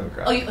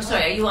demographics. Oh,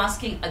 sorry, are you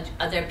asking,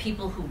 are there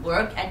people who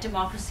work at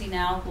Democracy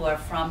Now! Who are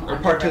from... Or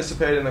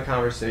participate in the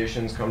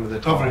conversations, come to the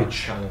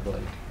coverage. Kind of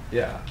like,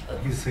 yeah.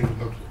 He's saying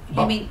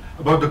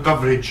about the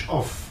coverage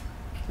of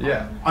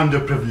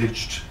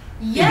underprivileged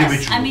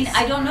Yes, I mean,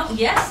 I don't know.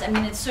 Yes, I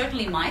mean, it's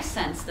certainly my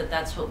sense that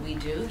that's what we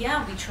do.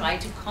 Yeah, we try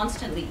to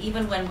constantly,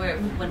 even when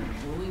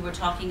we were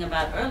talking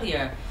about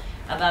earlier,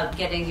 about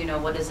getting, you know,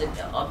 what is it,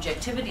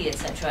 objectivity,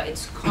 etc.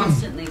 It's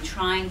constantly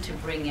trying to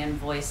bring in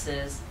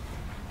voices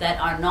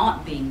that are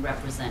not being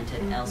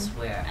represented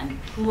elsewhere. And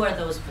who are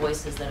those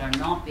voices that are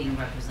not being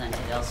represented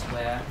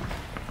elsewhere?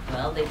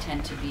 Well, they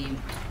tend to be,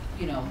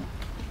 you know,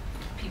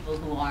 people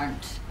who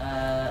aren't,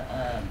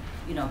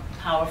 you know,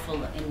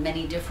 powerful in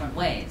many different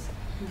ways.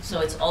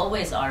 So it's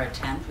always our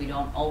attempt. We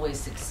don't always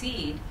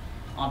succeed,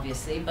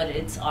 obviously, but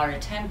it's our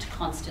attempt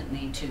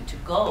constantly to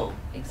go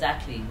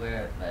exactly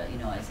where, you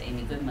know, as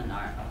Amy Goodman,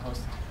 our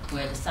host,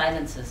 where the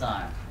silences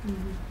are.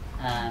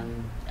 I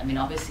mean,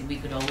 obviously, we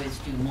could always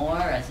do more,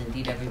 as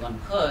indeed everyone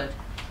could,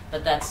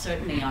 but that's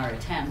certainly our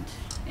attempt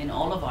in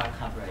all of our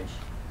coverage.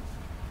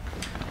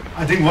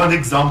 I think one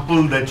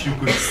example that you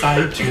could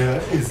cite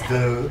here is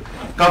the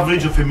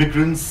coverage of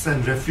immigrants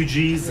and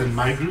refugees and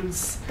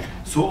migrants.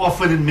 So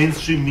often in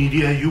mainstream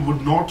media, you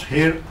would not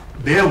hear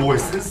their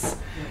voices.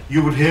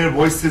 You would hear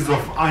voices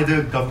of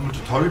either government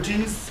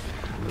authorities,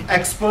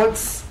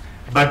 experts,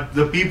 but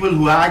the people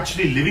who are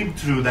actually living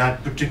through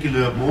that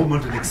particular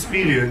moment and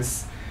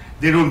experience,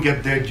 they don't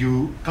get their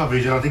due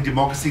coverage. And I think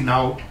Democracy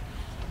Now!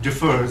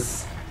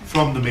 Differs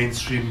from the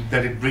mainstream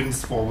that it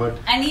brings forward.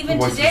 And even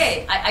the voices.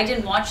 today, I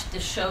didn't watch the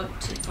show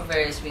for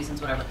various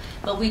reasons, whatever.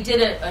 But we did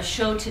a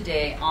show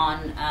today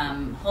on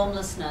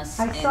homelessness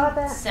I in saw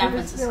that. San It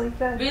was Francisco. really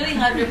good. Really,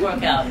 how did it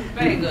work out?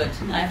 Very good.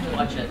 I have to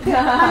watch it.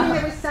 I mean,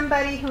 there was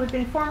somebody who had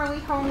been formerly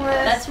homeless.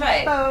 That's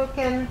right. Who spoke,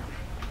 and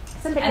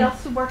somebody And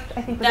else who worked,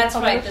 I think, with That's the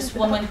right, coalition this for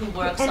woman the- who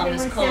works and on they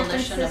this were in San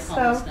coalition of Francisco.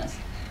 homelessness.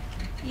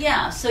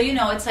 Yeah, so you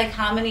know, it's like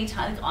how many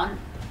times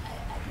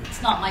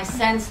it's not my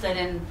sense that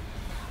in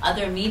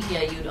other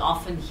media you'd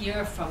often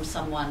hear from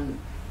someone,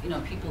 you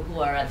know, people who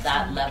are at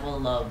that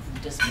level of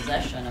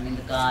dispossession. I mean,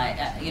 the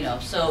guy, you know,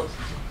 so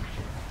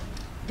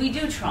we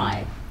do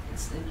try.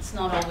 It's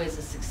not always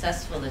a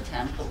successful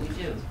attempt, but we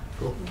do.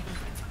 Cool.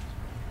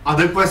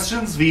 Other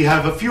questions? We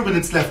have a few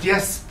minutes left.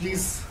 Yes,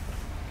 please.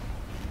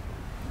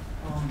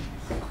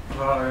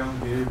 Hi, I'm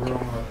Gabriel.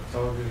 I'm a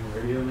television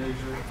radio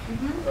major.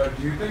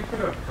 Do you think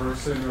that a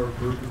person or a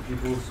group of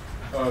people's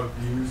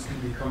views can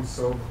become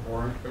so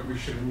abhorrent that we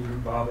shouldn't even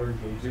bother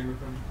engaging with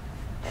them?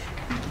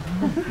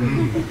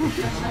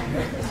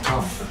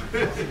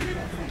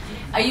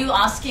 Are you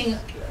asking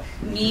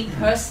me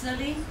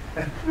personally,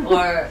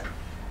 or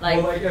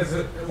like? Well,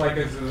 like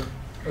as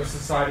a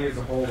society as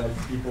a whole,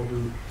 like people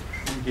who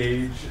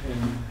engage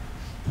in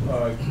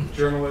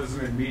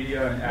journalism and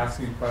media and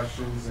asking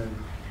questions and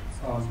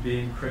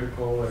being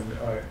critical and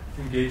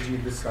engaging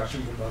in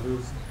discussions with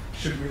others.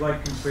 Should we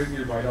like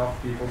completely write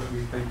off people that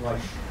we think like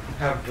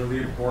have really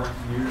important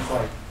views,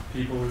 like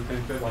people who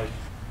think that like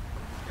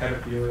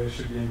pedophilia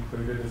should be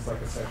included as like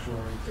a sexual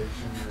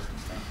orientation?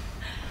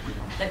 Or, you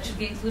know. That should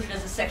be included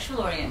as a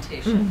sexual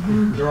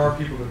orientation. There are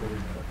people that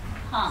believe that.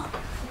 Huh.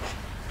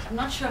 I'm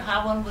not sure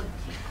how one would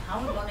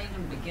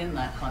even begin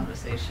that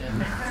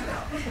conversation.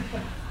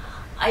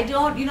 I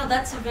don't, you know,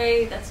 that's a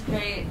very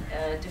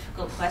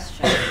difficult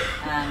question.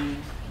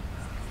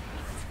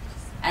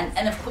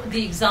 And of course,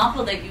 the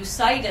example that you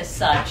cite as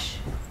such,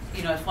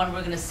 you know, if one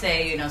were going to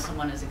say, you know,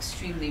 someone is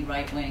extremely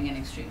right-wing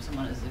and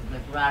someone is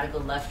like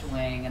radical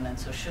left-wing, and then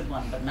so should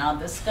one. But now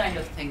this kind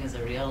of thing is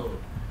a real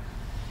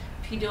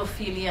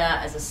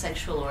pedophilia as a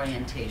sexual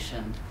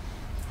orientation.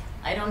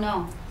 I don't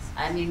know.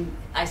 I mean,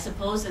 I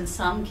suppose in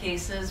some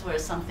cases where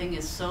something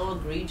is so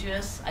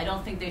egregious, I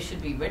don't think they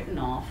should be written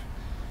off.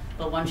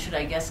 But one should,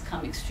 I guess,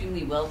 come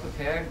extremely well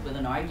prepared with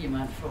an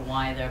argument for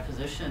why their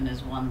position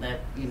is one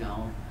that, you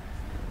know,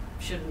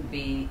 shouldn't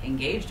be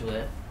engaged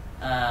with,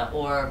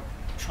 or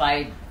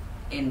try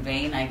in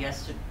vain, I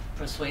guess, to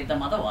persuade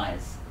them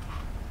otherwise.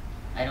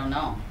 I don't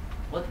know.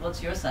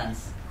 What's your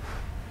sense?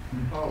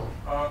 Oh,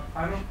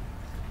 I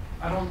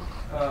don't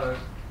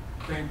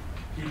think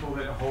people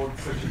that hold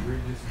such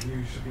egregious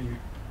views should be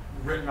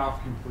written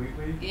off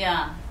completely.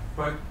 Yeah.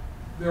 But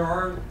there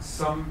are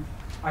some,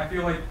 I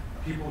feel like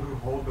people who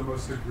hold the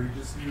most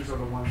egregious views are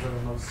the ones that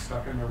are most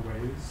stuck in their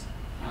ways.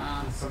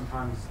 And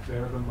sometimes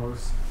they're the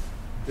most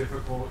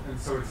difficult, and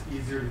so it's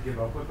easier to give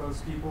up with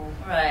those people.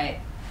 Right.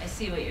 I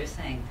see what you're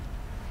saying.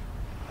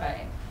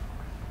 Right.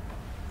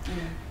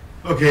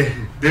 Okay,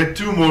 there are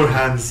two more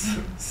hands.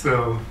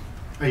 So,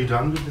 are you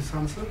done with this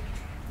answer?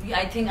 Yeah,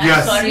 I think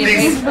yes, I'm sorry.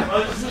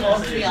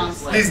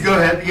 please. Please go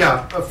ahead.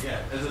 Yeah.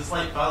 Yeah. As a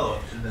slight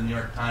follow-up, should the New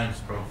York Times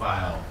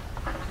profile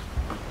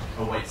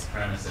a white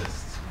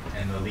supremacist,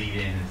 and the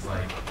lead-in is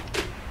like,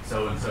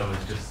 so-and-so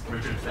is just,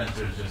 Richard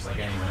Spencer is just like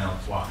anyone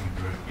else walking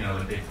through, you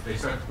know, they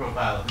start to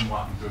profile of him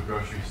walking through a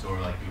grocery store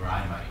like you or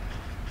I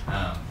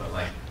might. But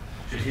like,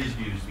 should his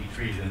views be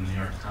treated in the New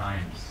York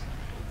Times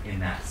in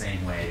that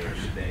same way, or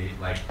should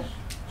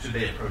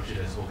they approach it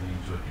as holding him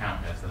to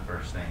account as the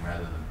first thing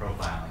rather than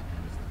profiling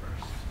him as the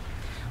first?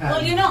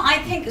 Well, you know, I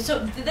think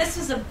so. This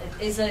is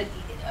it's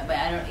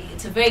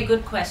a very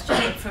good question.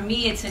 But for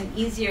me, it's an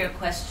easier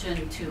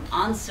question to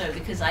answer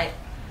because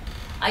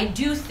I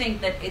do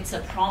think that it's a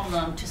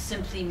problem to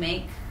simply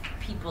make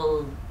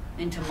people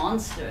into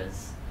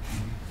monsters.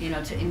 You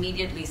know, to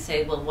immediately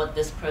say, well, what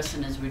this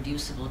person is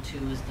reducible to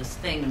is this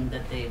thing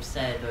that they've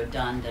said or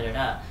done,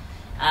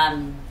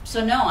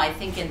 so no, I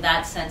think in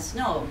that sense,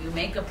 no. You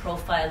make a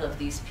profile of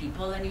these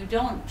people and you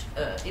don't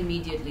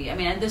immediately. I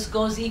mean, and this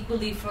goes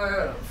equally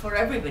for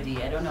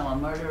everybody. I don't know, a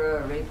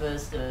murderer, a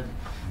rapist, a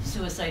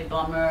suicide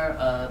bomber,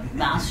 a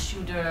mass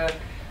shooter.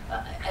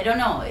 I don't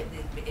know,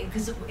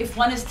 because if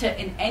one is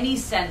to, in any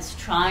sense,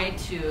 try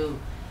to,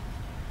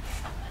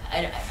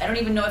 I don't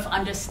even know if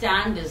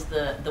understand is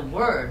the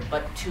word,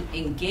 but to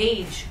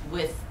engage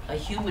with a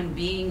human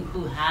being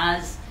who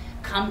has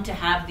come to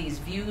have these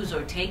views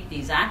or take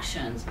these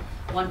actions,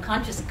 one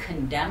can't just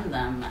condemn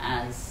them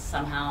as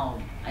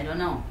somehow, I don't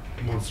know.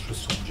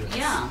 Monstrous objects.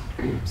 Yeah,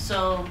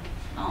 so,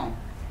 no.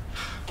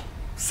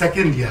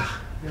 Second, yeah.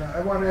 Yeah,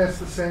 I want to ask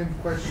the same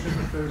question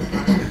the third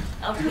time.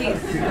 Oh, please.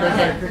 Because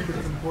I think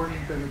it's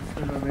important that it's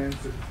been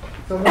unanswered.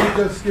 So let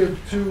me just give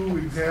two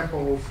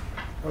examples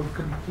of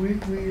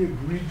completely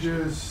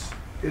egregious,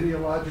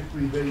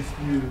 ideologically based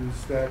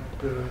views that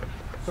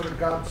sort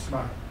of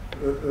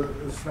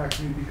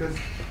smacked me because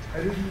I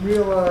didn't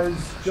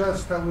realize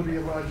just how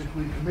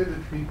ideologically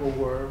committed people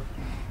were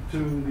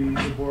to these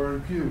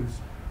abhorrent views.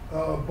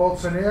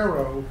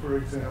 Bolsonaro, for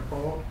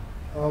example,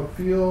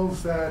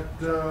 feels that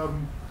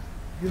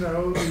you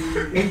know,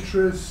 the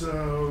interests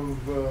of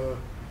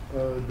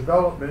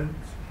development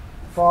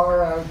far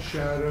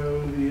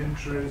outshadow the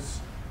interests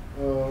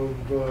of,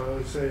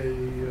 say,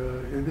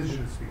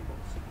 indigenous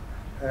peoples.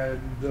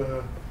 And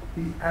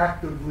he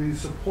actively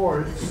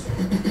supports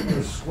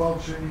the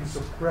squelching,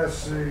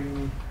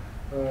 suppressing,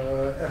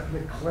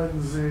 ethnic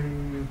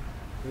cleansing,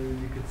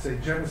 you could say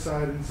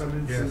genocide in some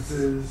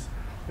instances. Yes.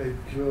 They've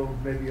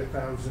killed maybe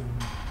 1,000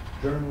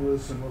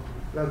 journalists, and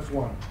that's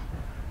one.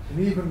 An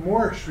even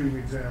more extreme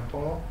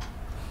example,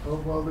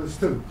 well, there's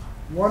two.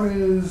 One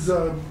is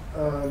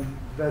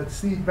that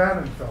Steve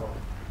Bannon fellow.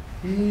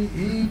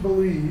 He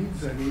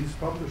believes, and he's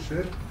published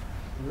it,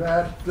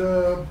 that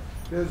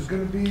there's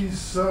going to be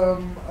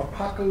some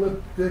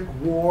apocalyptic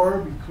war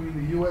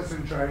between the U.S.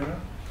 and China,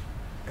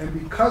 and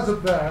because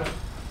of that,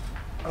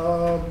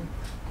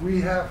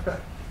 we have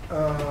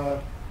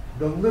to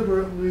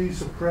deliberately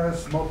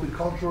suppress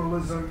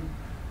multiculturalism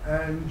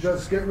and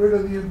just get rid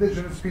of the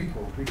indigenous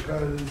people,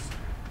 because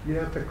you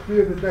have to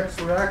clear the decks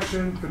for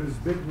action for this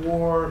big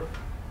war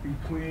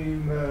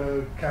between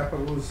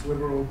capitalist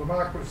liberal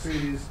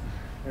democracies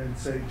and,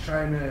 say,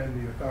 China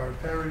and the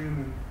authoritarian.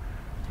 And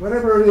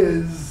whatever it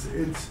is,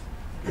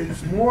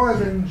 it's more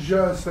than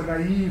just a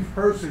naive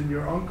person,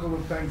 your uncle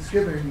at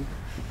Thanksgiving,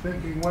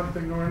 thinking one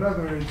thing or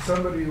another. It's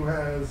somebody who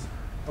has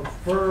a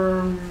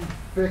firm,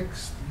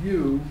 fixed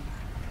view.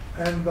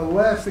 And the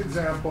last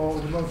example,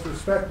 the most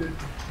respected,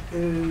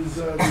 is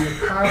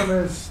the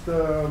economist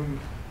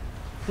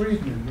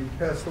Friedman. He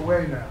passed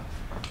away now.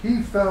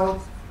 He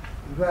felt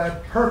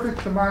that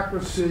perfect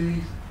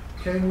democracy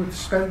came with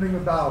spending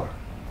 $1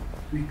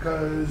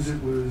 because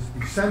it was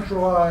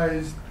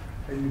decentralized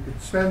and you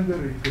could spend it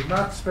or you could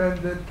not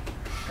spend it,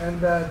 and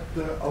that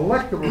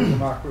electoral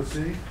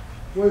democracy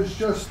was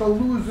just the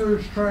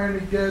losers trying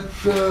to get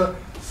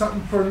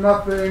something for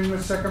nothing,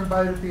 the second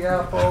bite at the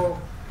apple.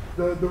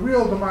 The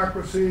real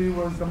democracy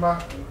was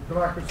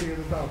democracy of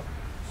the dollar.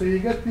 So you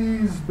get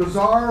these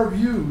bizarre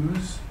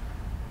views,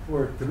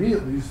 or to me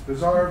at least,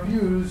 bizarre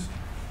views,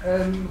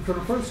 and for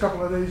the first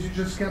couple of days you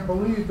just can't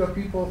believe that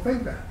people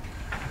think that.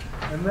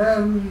 And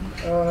then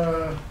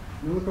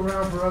you look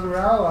around for other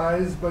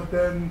allies, but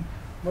then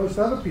most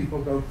other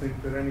people don't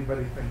think that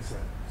anybody thinks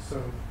that.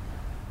 So,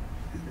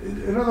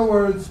 in other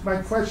words,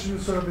 my question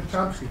is sort of a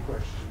Chomsky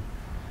question.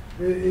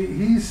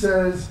 He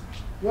says,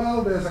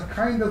 well, there's a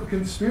kind of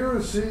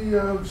conspiracy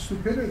of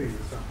stupidity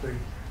or something,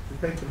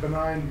 to take the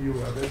benign view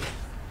of it,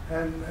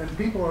 and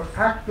people are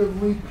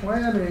actively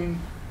planning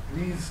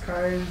these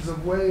kinds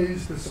of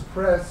ways to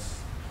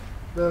suppress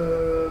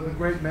the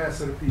great mass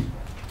of the people.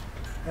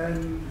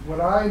 And what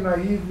I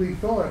naively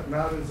thought,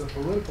 not as a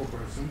political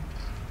person,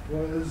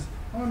 was,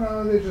 oh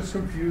no, they're just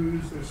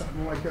confused or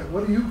something like that.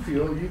 What do you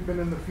feel? You've been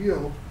in the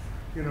field,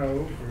 you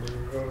know,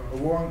 for a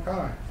long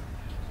time.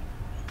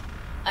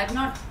 I'm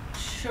not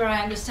sure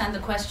I understand the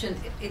question.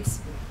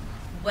 It's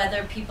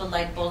whether people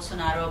like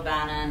Bolsonaro,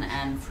 Bannon,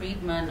 and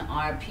Friedman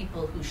are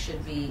people who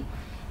should be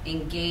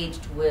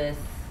engaged with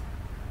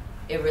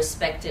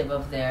irrespective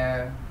of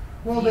their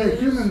Well, views. they're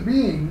human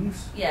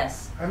beings.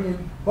 Yes. I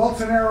mean,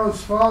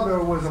 Bolsonaro's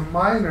father was a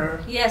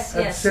miner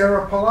at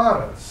Serra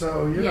Pelada,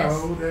 so, you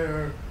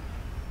know,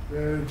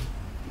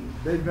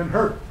 they've been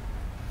hurt.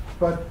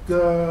 But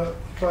I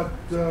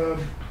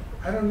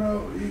don't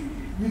know,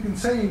 you can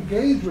say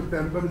engage with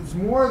them, but it's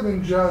more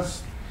than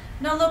just...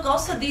 No, look,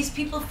 also these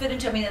people fit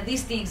into, I mean, at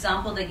least the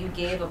example that you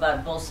gave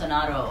about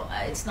Bolsonaro,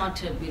 it's not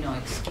to, you know,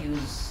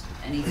 excuse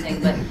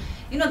anything, but,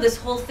 you know, this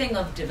whole thing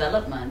of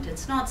development,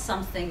 it's not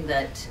something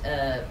that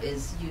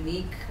is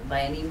unique by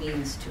any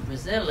means to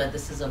Brazil.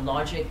 This is a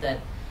logic that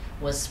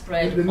was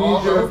spread all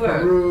over.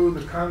 Peru,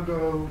 the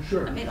Congo,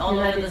 sure. I mean, all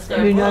over the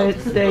third world,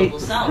 the global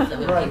south.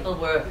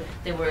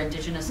 There were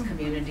indigenous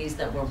communities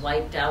that were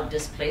wiped out,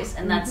 displaced,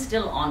 and that's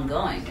still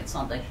ongoing. It's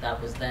not like that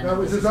was then. That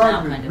was his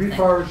argument,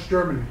 reforest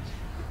Germany.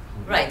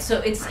 Right, so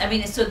it's, I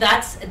mean, so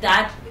that's,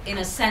 that, in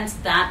a sense,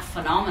 that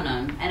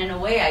phenomenon, and in a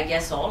way, I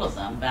guess all of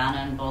them,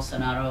 Bannon,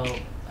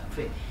 Bolsonaro,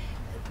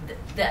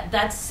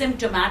 that's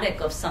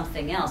symptomatic of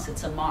something else.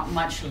 It's a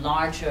much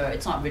larger,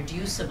 it's not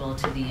reducible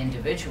to the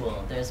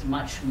individual. There's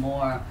much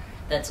more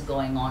that's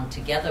going on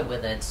together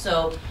with it.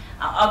 So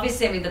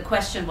obviously, I mean, the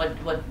question,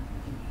 what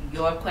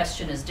your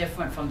question is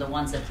different from the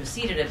ones that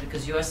preceded it,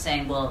 because you're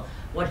saying, well,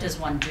 what does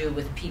one do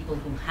with people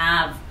who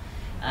have,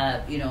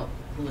 you know,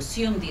 who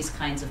assume these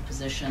kinds of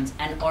positions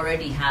and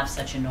already have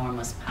such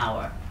enormous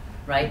power,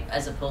 right?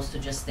 As opposed to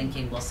just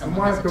thinking, well,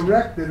 someone has to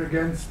direct it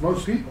against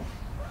most people.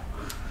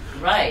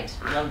 Right.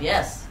 Well,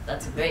 yes,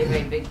 that's a very,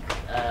 very big.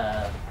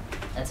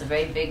 That's a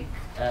very big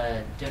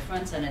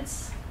difference, and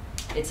it's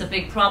a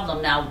big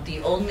problem. Now, the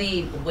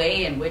only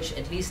way in which,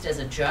 at least as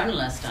a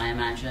journalist, I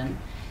imagine,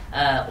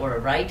 or a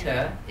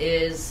writer,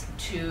 is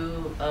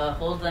to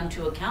hold them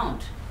to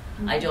account.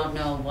 Mm-hmm. I don't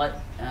know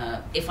what.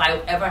 If I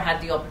ever had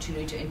the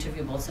opportunity to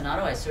interview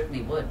Bolsonaro, I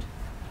certainly would.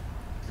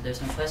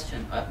 There's no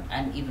question,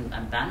 and even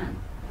Bannon.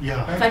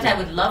 Yeah. In fact, I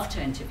would love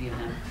to interview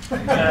him.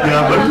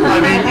 Yeah, but I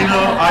mean, you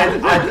know,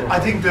 I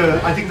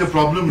think the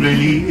problem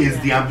really is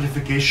the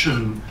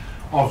amplification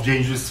of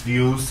dangerous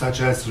views such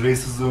as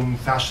racism,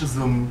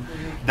 fascism,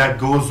 that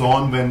goes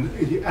on when,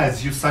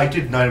 as you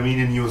cited, Nermeen,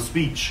 in your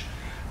speech,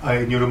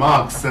 in your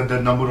remarks, that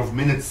the number of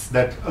minutes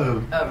that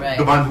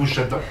the one who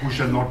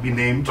shall not be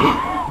named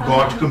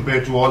got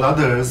compared to all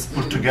others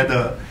put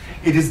together.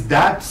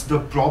 That's the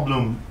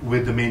problem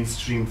with the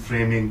mainstream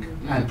framing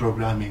and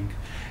programming,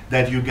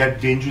 that you get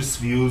dangerous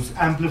views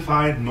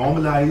amplified,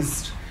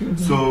 normalized.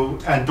 So,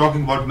 and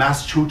talking about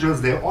mass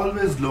shooters, they're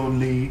always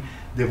lonely,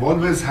 they've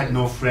always had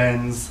no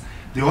friends,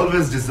 they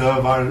always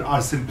deserve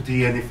our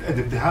sympathy, and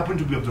if they happen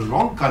to be of the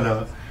wrong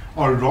color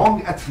or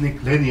wrong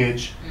ethnic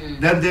lineage,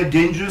 then they're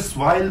dangerous,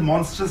 wild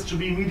monsters to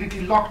be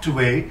immediately locked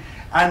away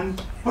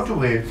and put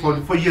away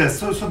for years.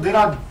 So there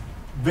are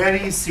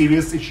very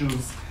serious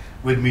issues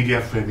with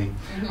media framing.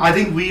 I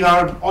think we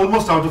are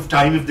almost out of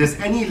time. If there's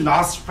any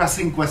last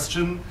pressing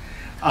question.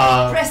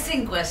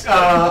 Pressing question.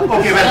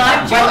 Okay, well,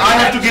 I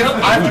have to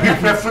give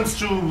preference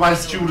to my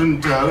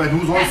student, and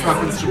who's also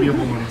happens to be a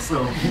woman.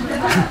 So.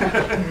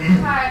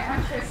 Hi,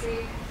 I'm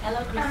Chrissy.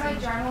 Hello, Chrissy. I'm a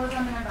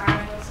journalism and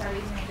environmental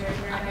studies major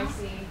here at IC.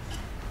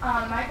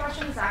 My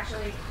question is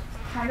actually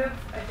kind of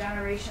a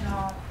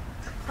generational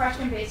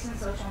question based in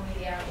social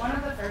media. One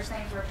of the first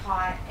things we're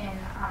taught in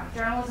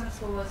journalism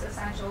school is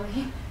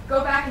essentially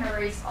go back and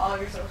erase all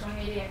your social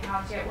media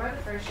accounts, yet we're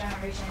the first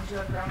generation to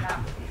have grown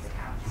up with these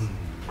accounts.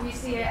 We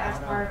see it as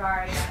part of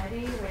our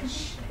identity,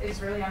 which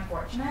is really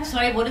unfortunate.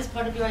 Sorry, what is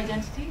part of your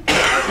identity?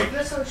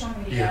 The social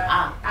media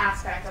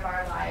aspect of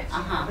our lives.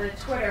 The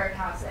Twitter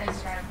accounts, the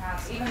Instagram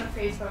accounts, even the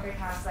Facebook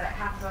accounts that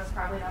half of us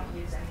probably don't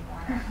use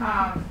anymore.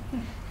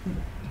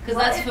 Because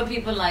that's for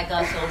people like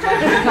us older.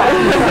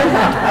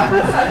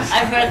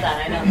 I've heard that,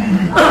 I know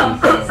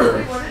that.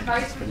 Basically, what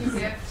advice would you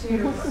give to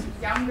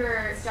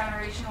younger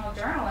generational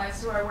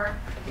journalists who are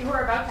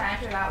about to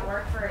enter that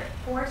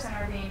workforce and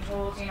are being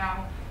told, you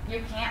know,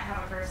 you can't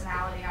have a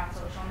personality on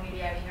social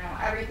media, you know,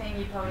 everything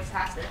you post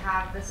has to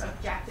have this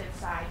objective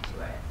side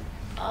to it.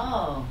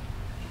 Oh,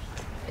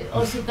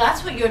 so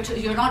that's what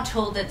you're not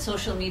told that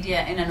social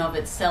media in and of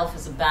itself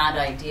is a bad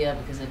idea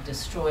because it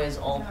destroys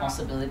all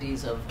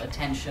possibilities of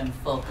attention,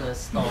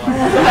 focus, thought.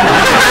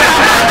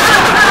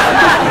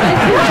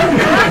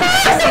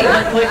 See,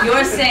 what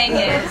you're saying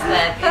is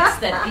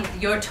that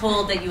you're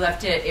told that you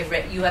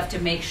have to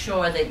make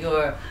sure that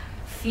your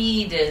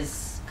feed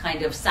is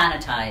kind of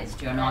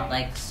sanitized. You're not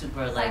like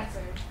super like.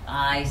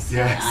 I see.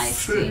 Yes. I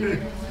see.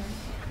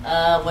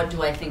 What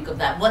do I think of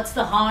that? What's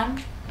the harm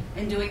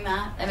in doing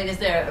that? I mean, is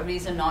there a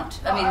reason not?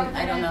 I mean,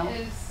 I don't know.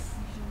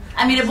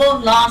 I mean, it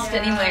won't last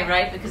anyway,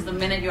 right? Because the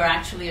minute you're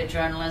actually a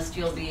journalist,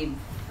 you'll be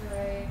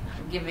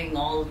giving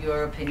all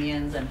your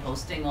opinions and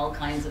posting all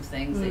kinds of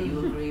things that you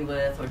agree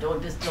with or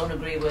don't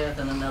agree with,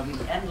 and then there'll be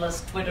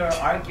endless Twitter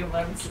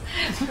arguments,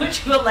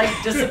 which will like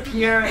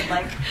disappear in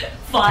like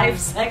 5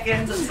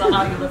 seconds, and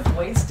somehow you'll have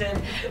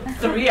wasted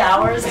 3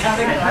 hours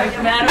having an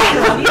argument.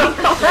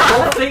 The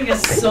whole thing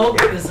is so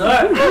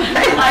bizarre.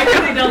 I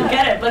really don't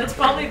get it, but it's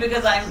probably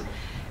because I'm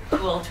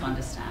too old to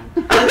understand.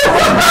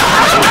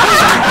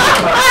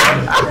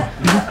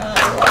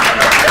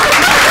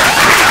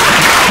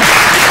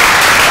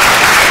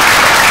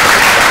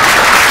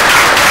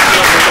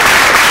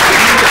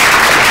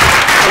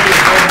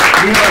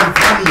 We have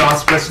one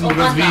last question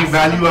because we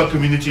value our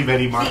community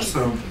very much.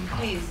 So,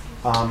 please.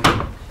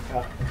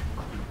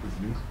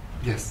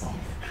 Yes.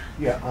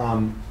 Yeah.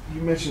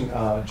 You mentioned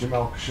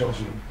Jamal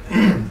Khashoggi.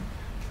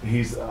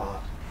 He's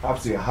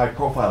obviously a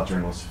high-profile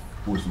journalist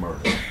who was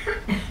murdered.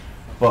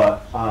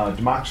 But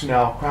Democracy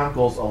Now!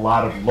 Chronicles a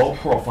lot of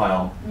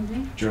low-profile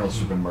journalists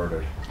who've been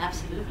murdered.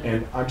 Absolutely.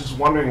 And I'm just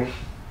wondering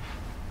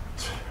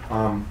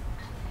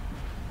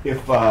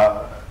if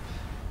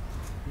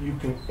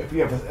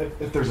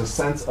if there's a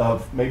sense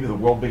of maybe the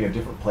world being a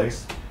different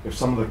place if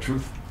some of the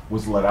truth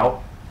was let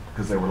out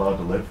because they were allowed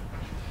to live.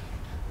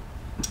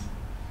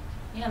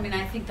 Yeah, I mean,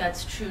 I think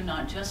that's true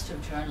not just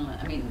of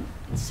journalists. I mean,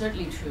 it's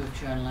certainly true of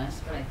journalists,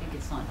 but I think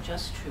it's not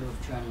just true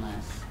of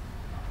journalists.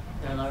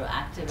 There are a lot of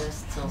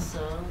activists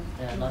also.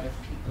 There are a lot of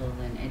people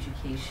in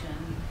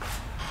education.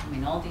 I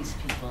mean, all these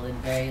people in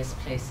various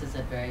places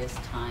at various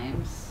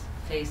times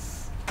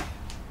face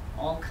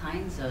all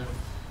kinds of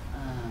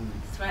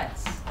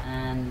threats,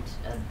 and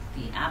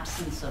the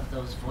absence of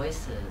those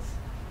voices,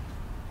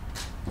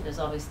 there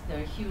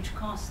are huge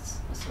costs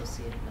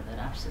associated with it,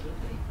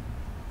 absolutely.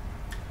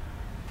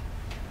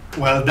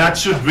 Well, that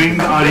should bring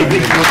our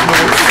evening to a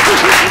close.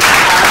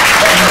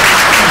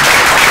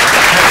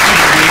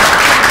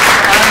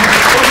 And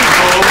before we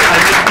go,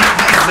 let me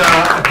please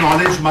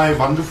acknowledge my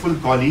wonderful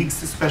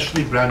colleagues,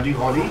 especially Brandy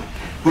Holly,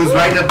 who's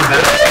right at the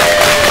back.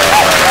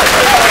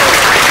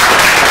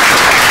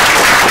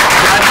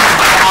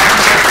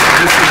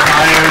 This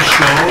entire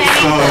show,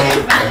 so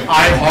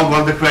I hog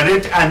all the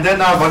credit, and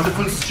then our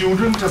wonderful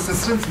student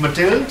assistants,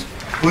 Mathilde,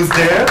 who's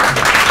there,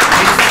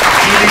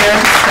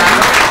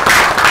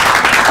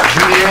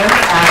 Julianne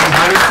and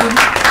Harrison.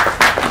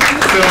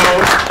 So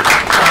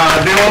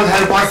they all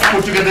help us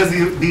put together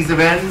these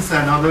events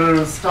and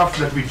other stuff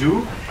that we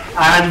do.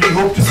 And we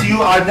hope to see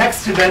you. Our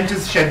next event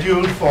is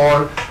scheduled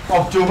for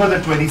October the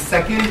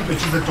 22nd,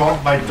 which is a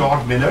talk by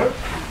Todd Miller,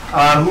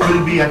 who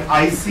will be at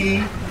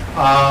IC.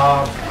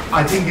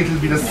 I think it will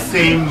be the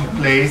same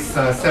place,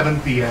 7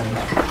 p.m.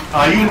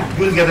 You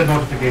will get a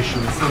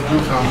notification, so do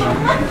come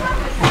and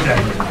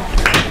attend.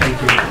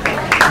 Thank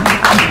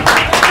you.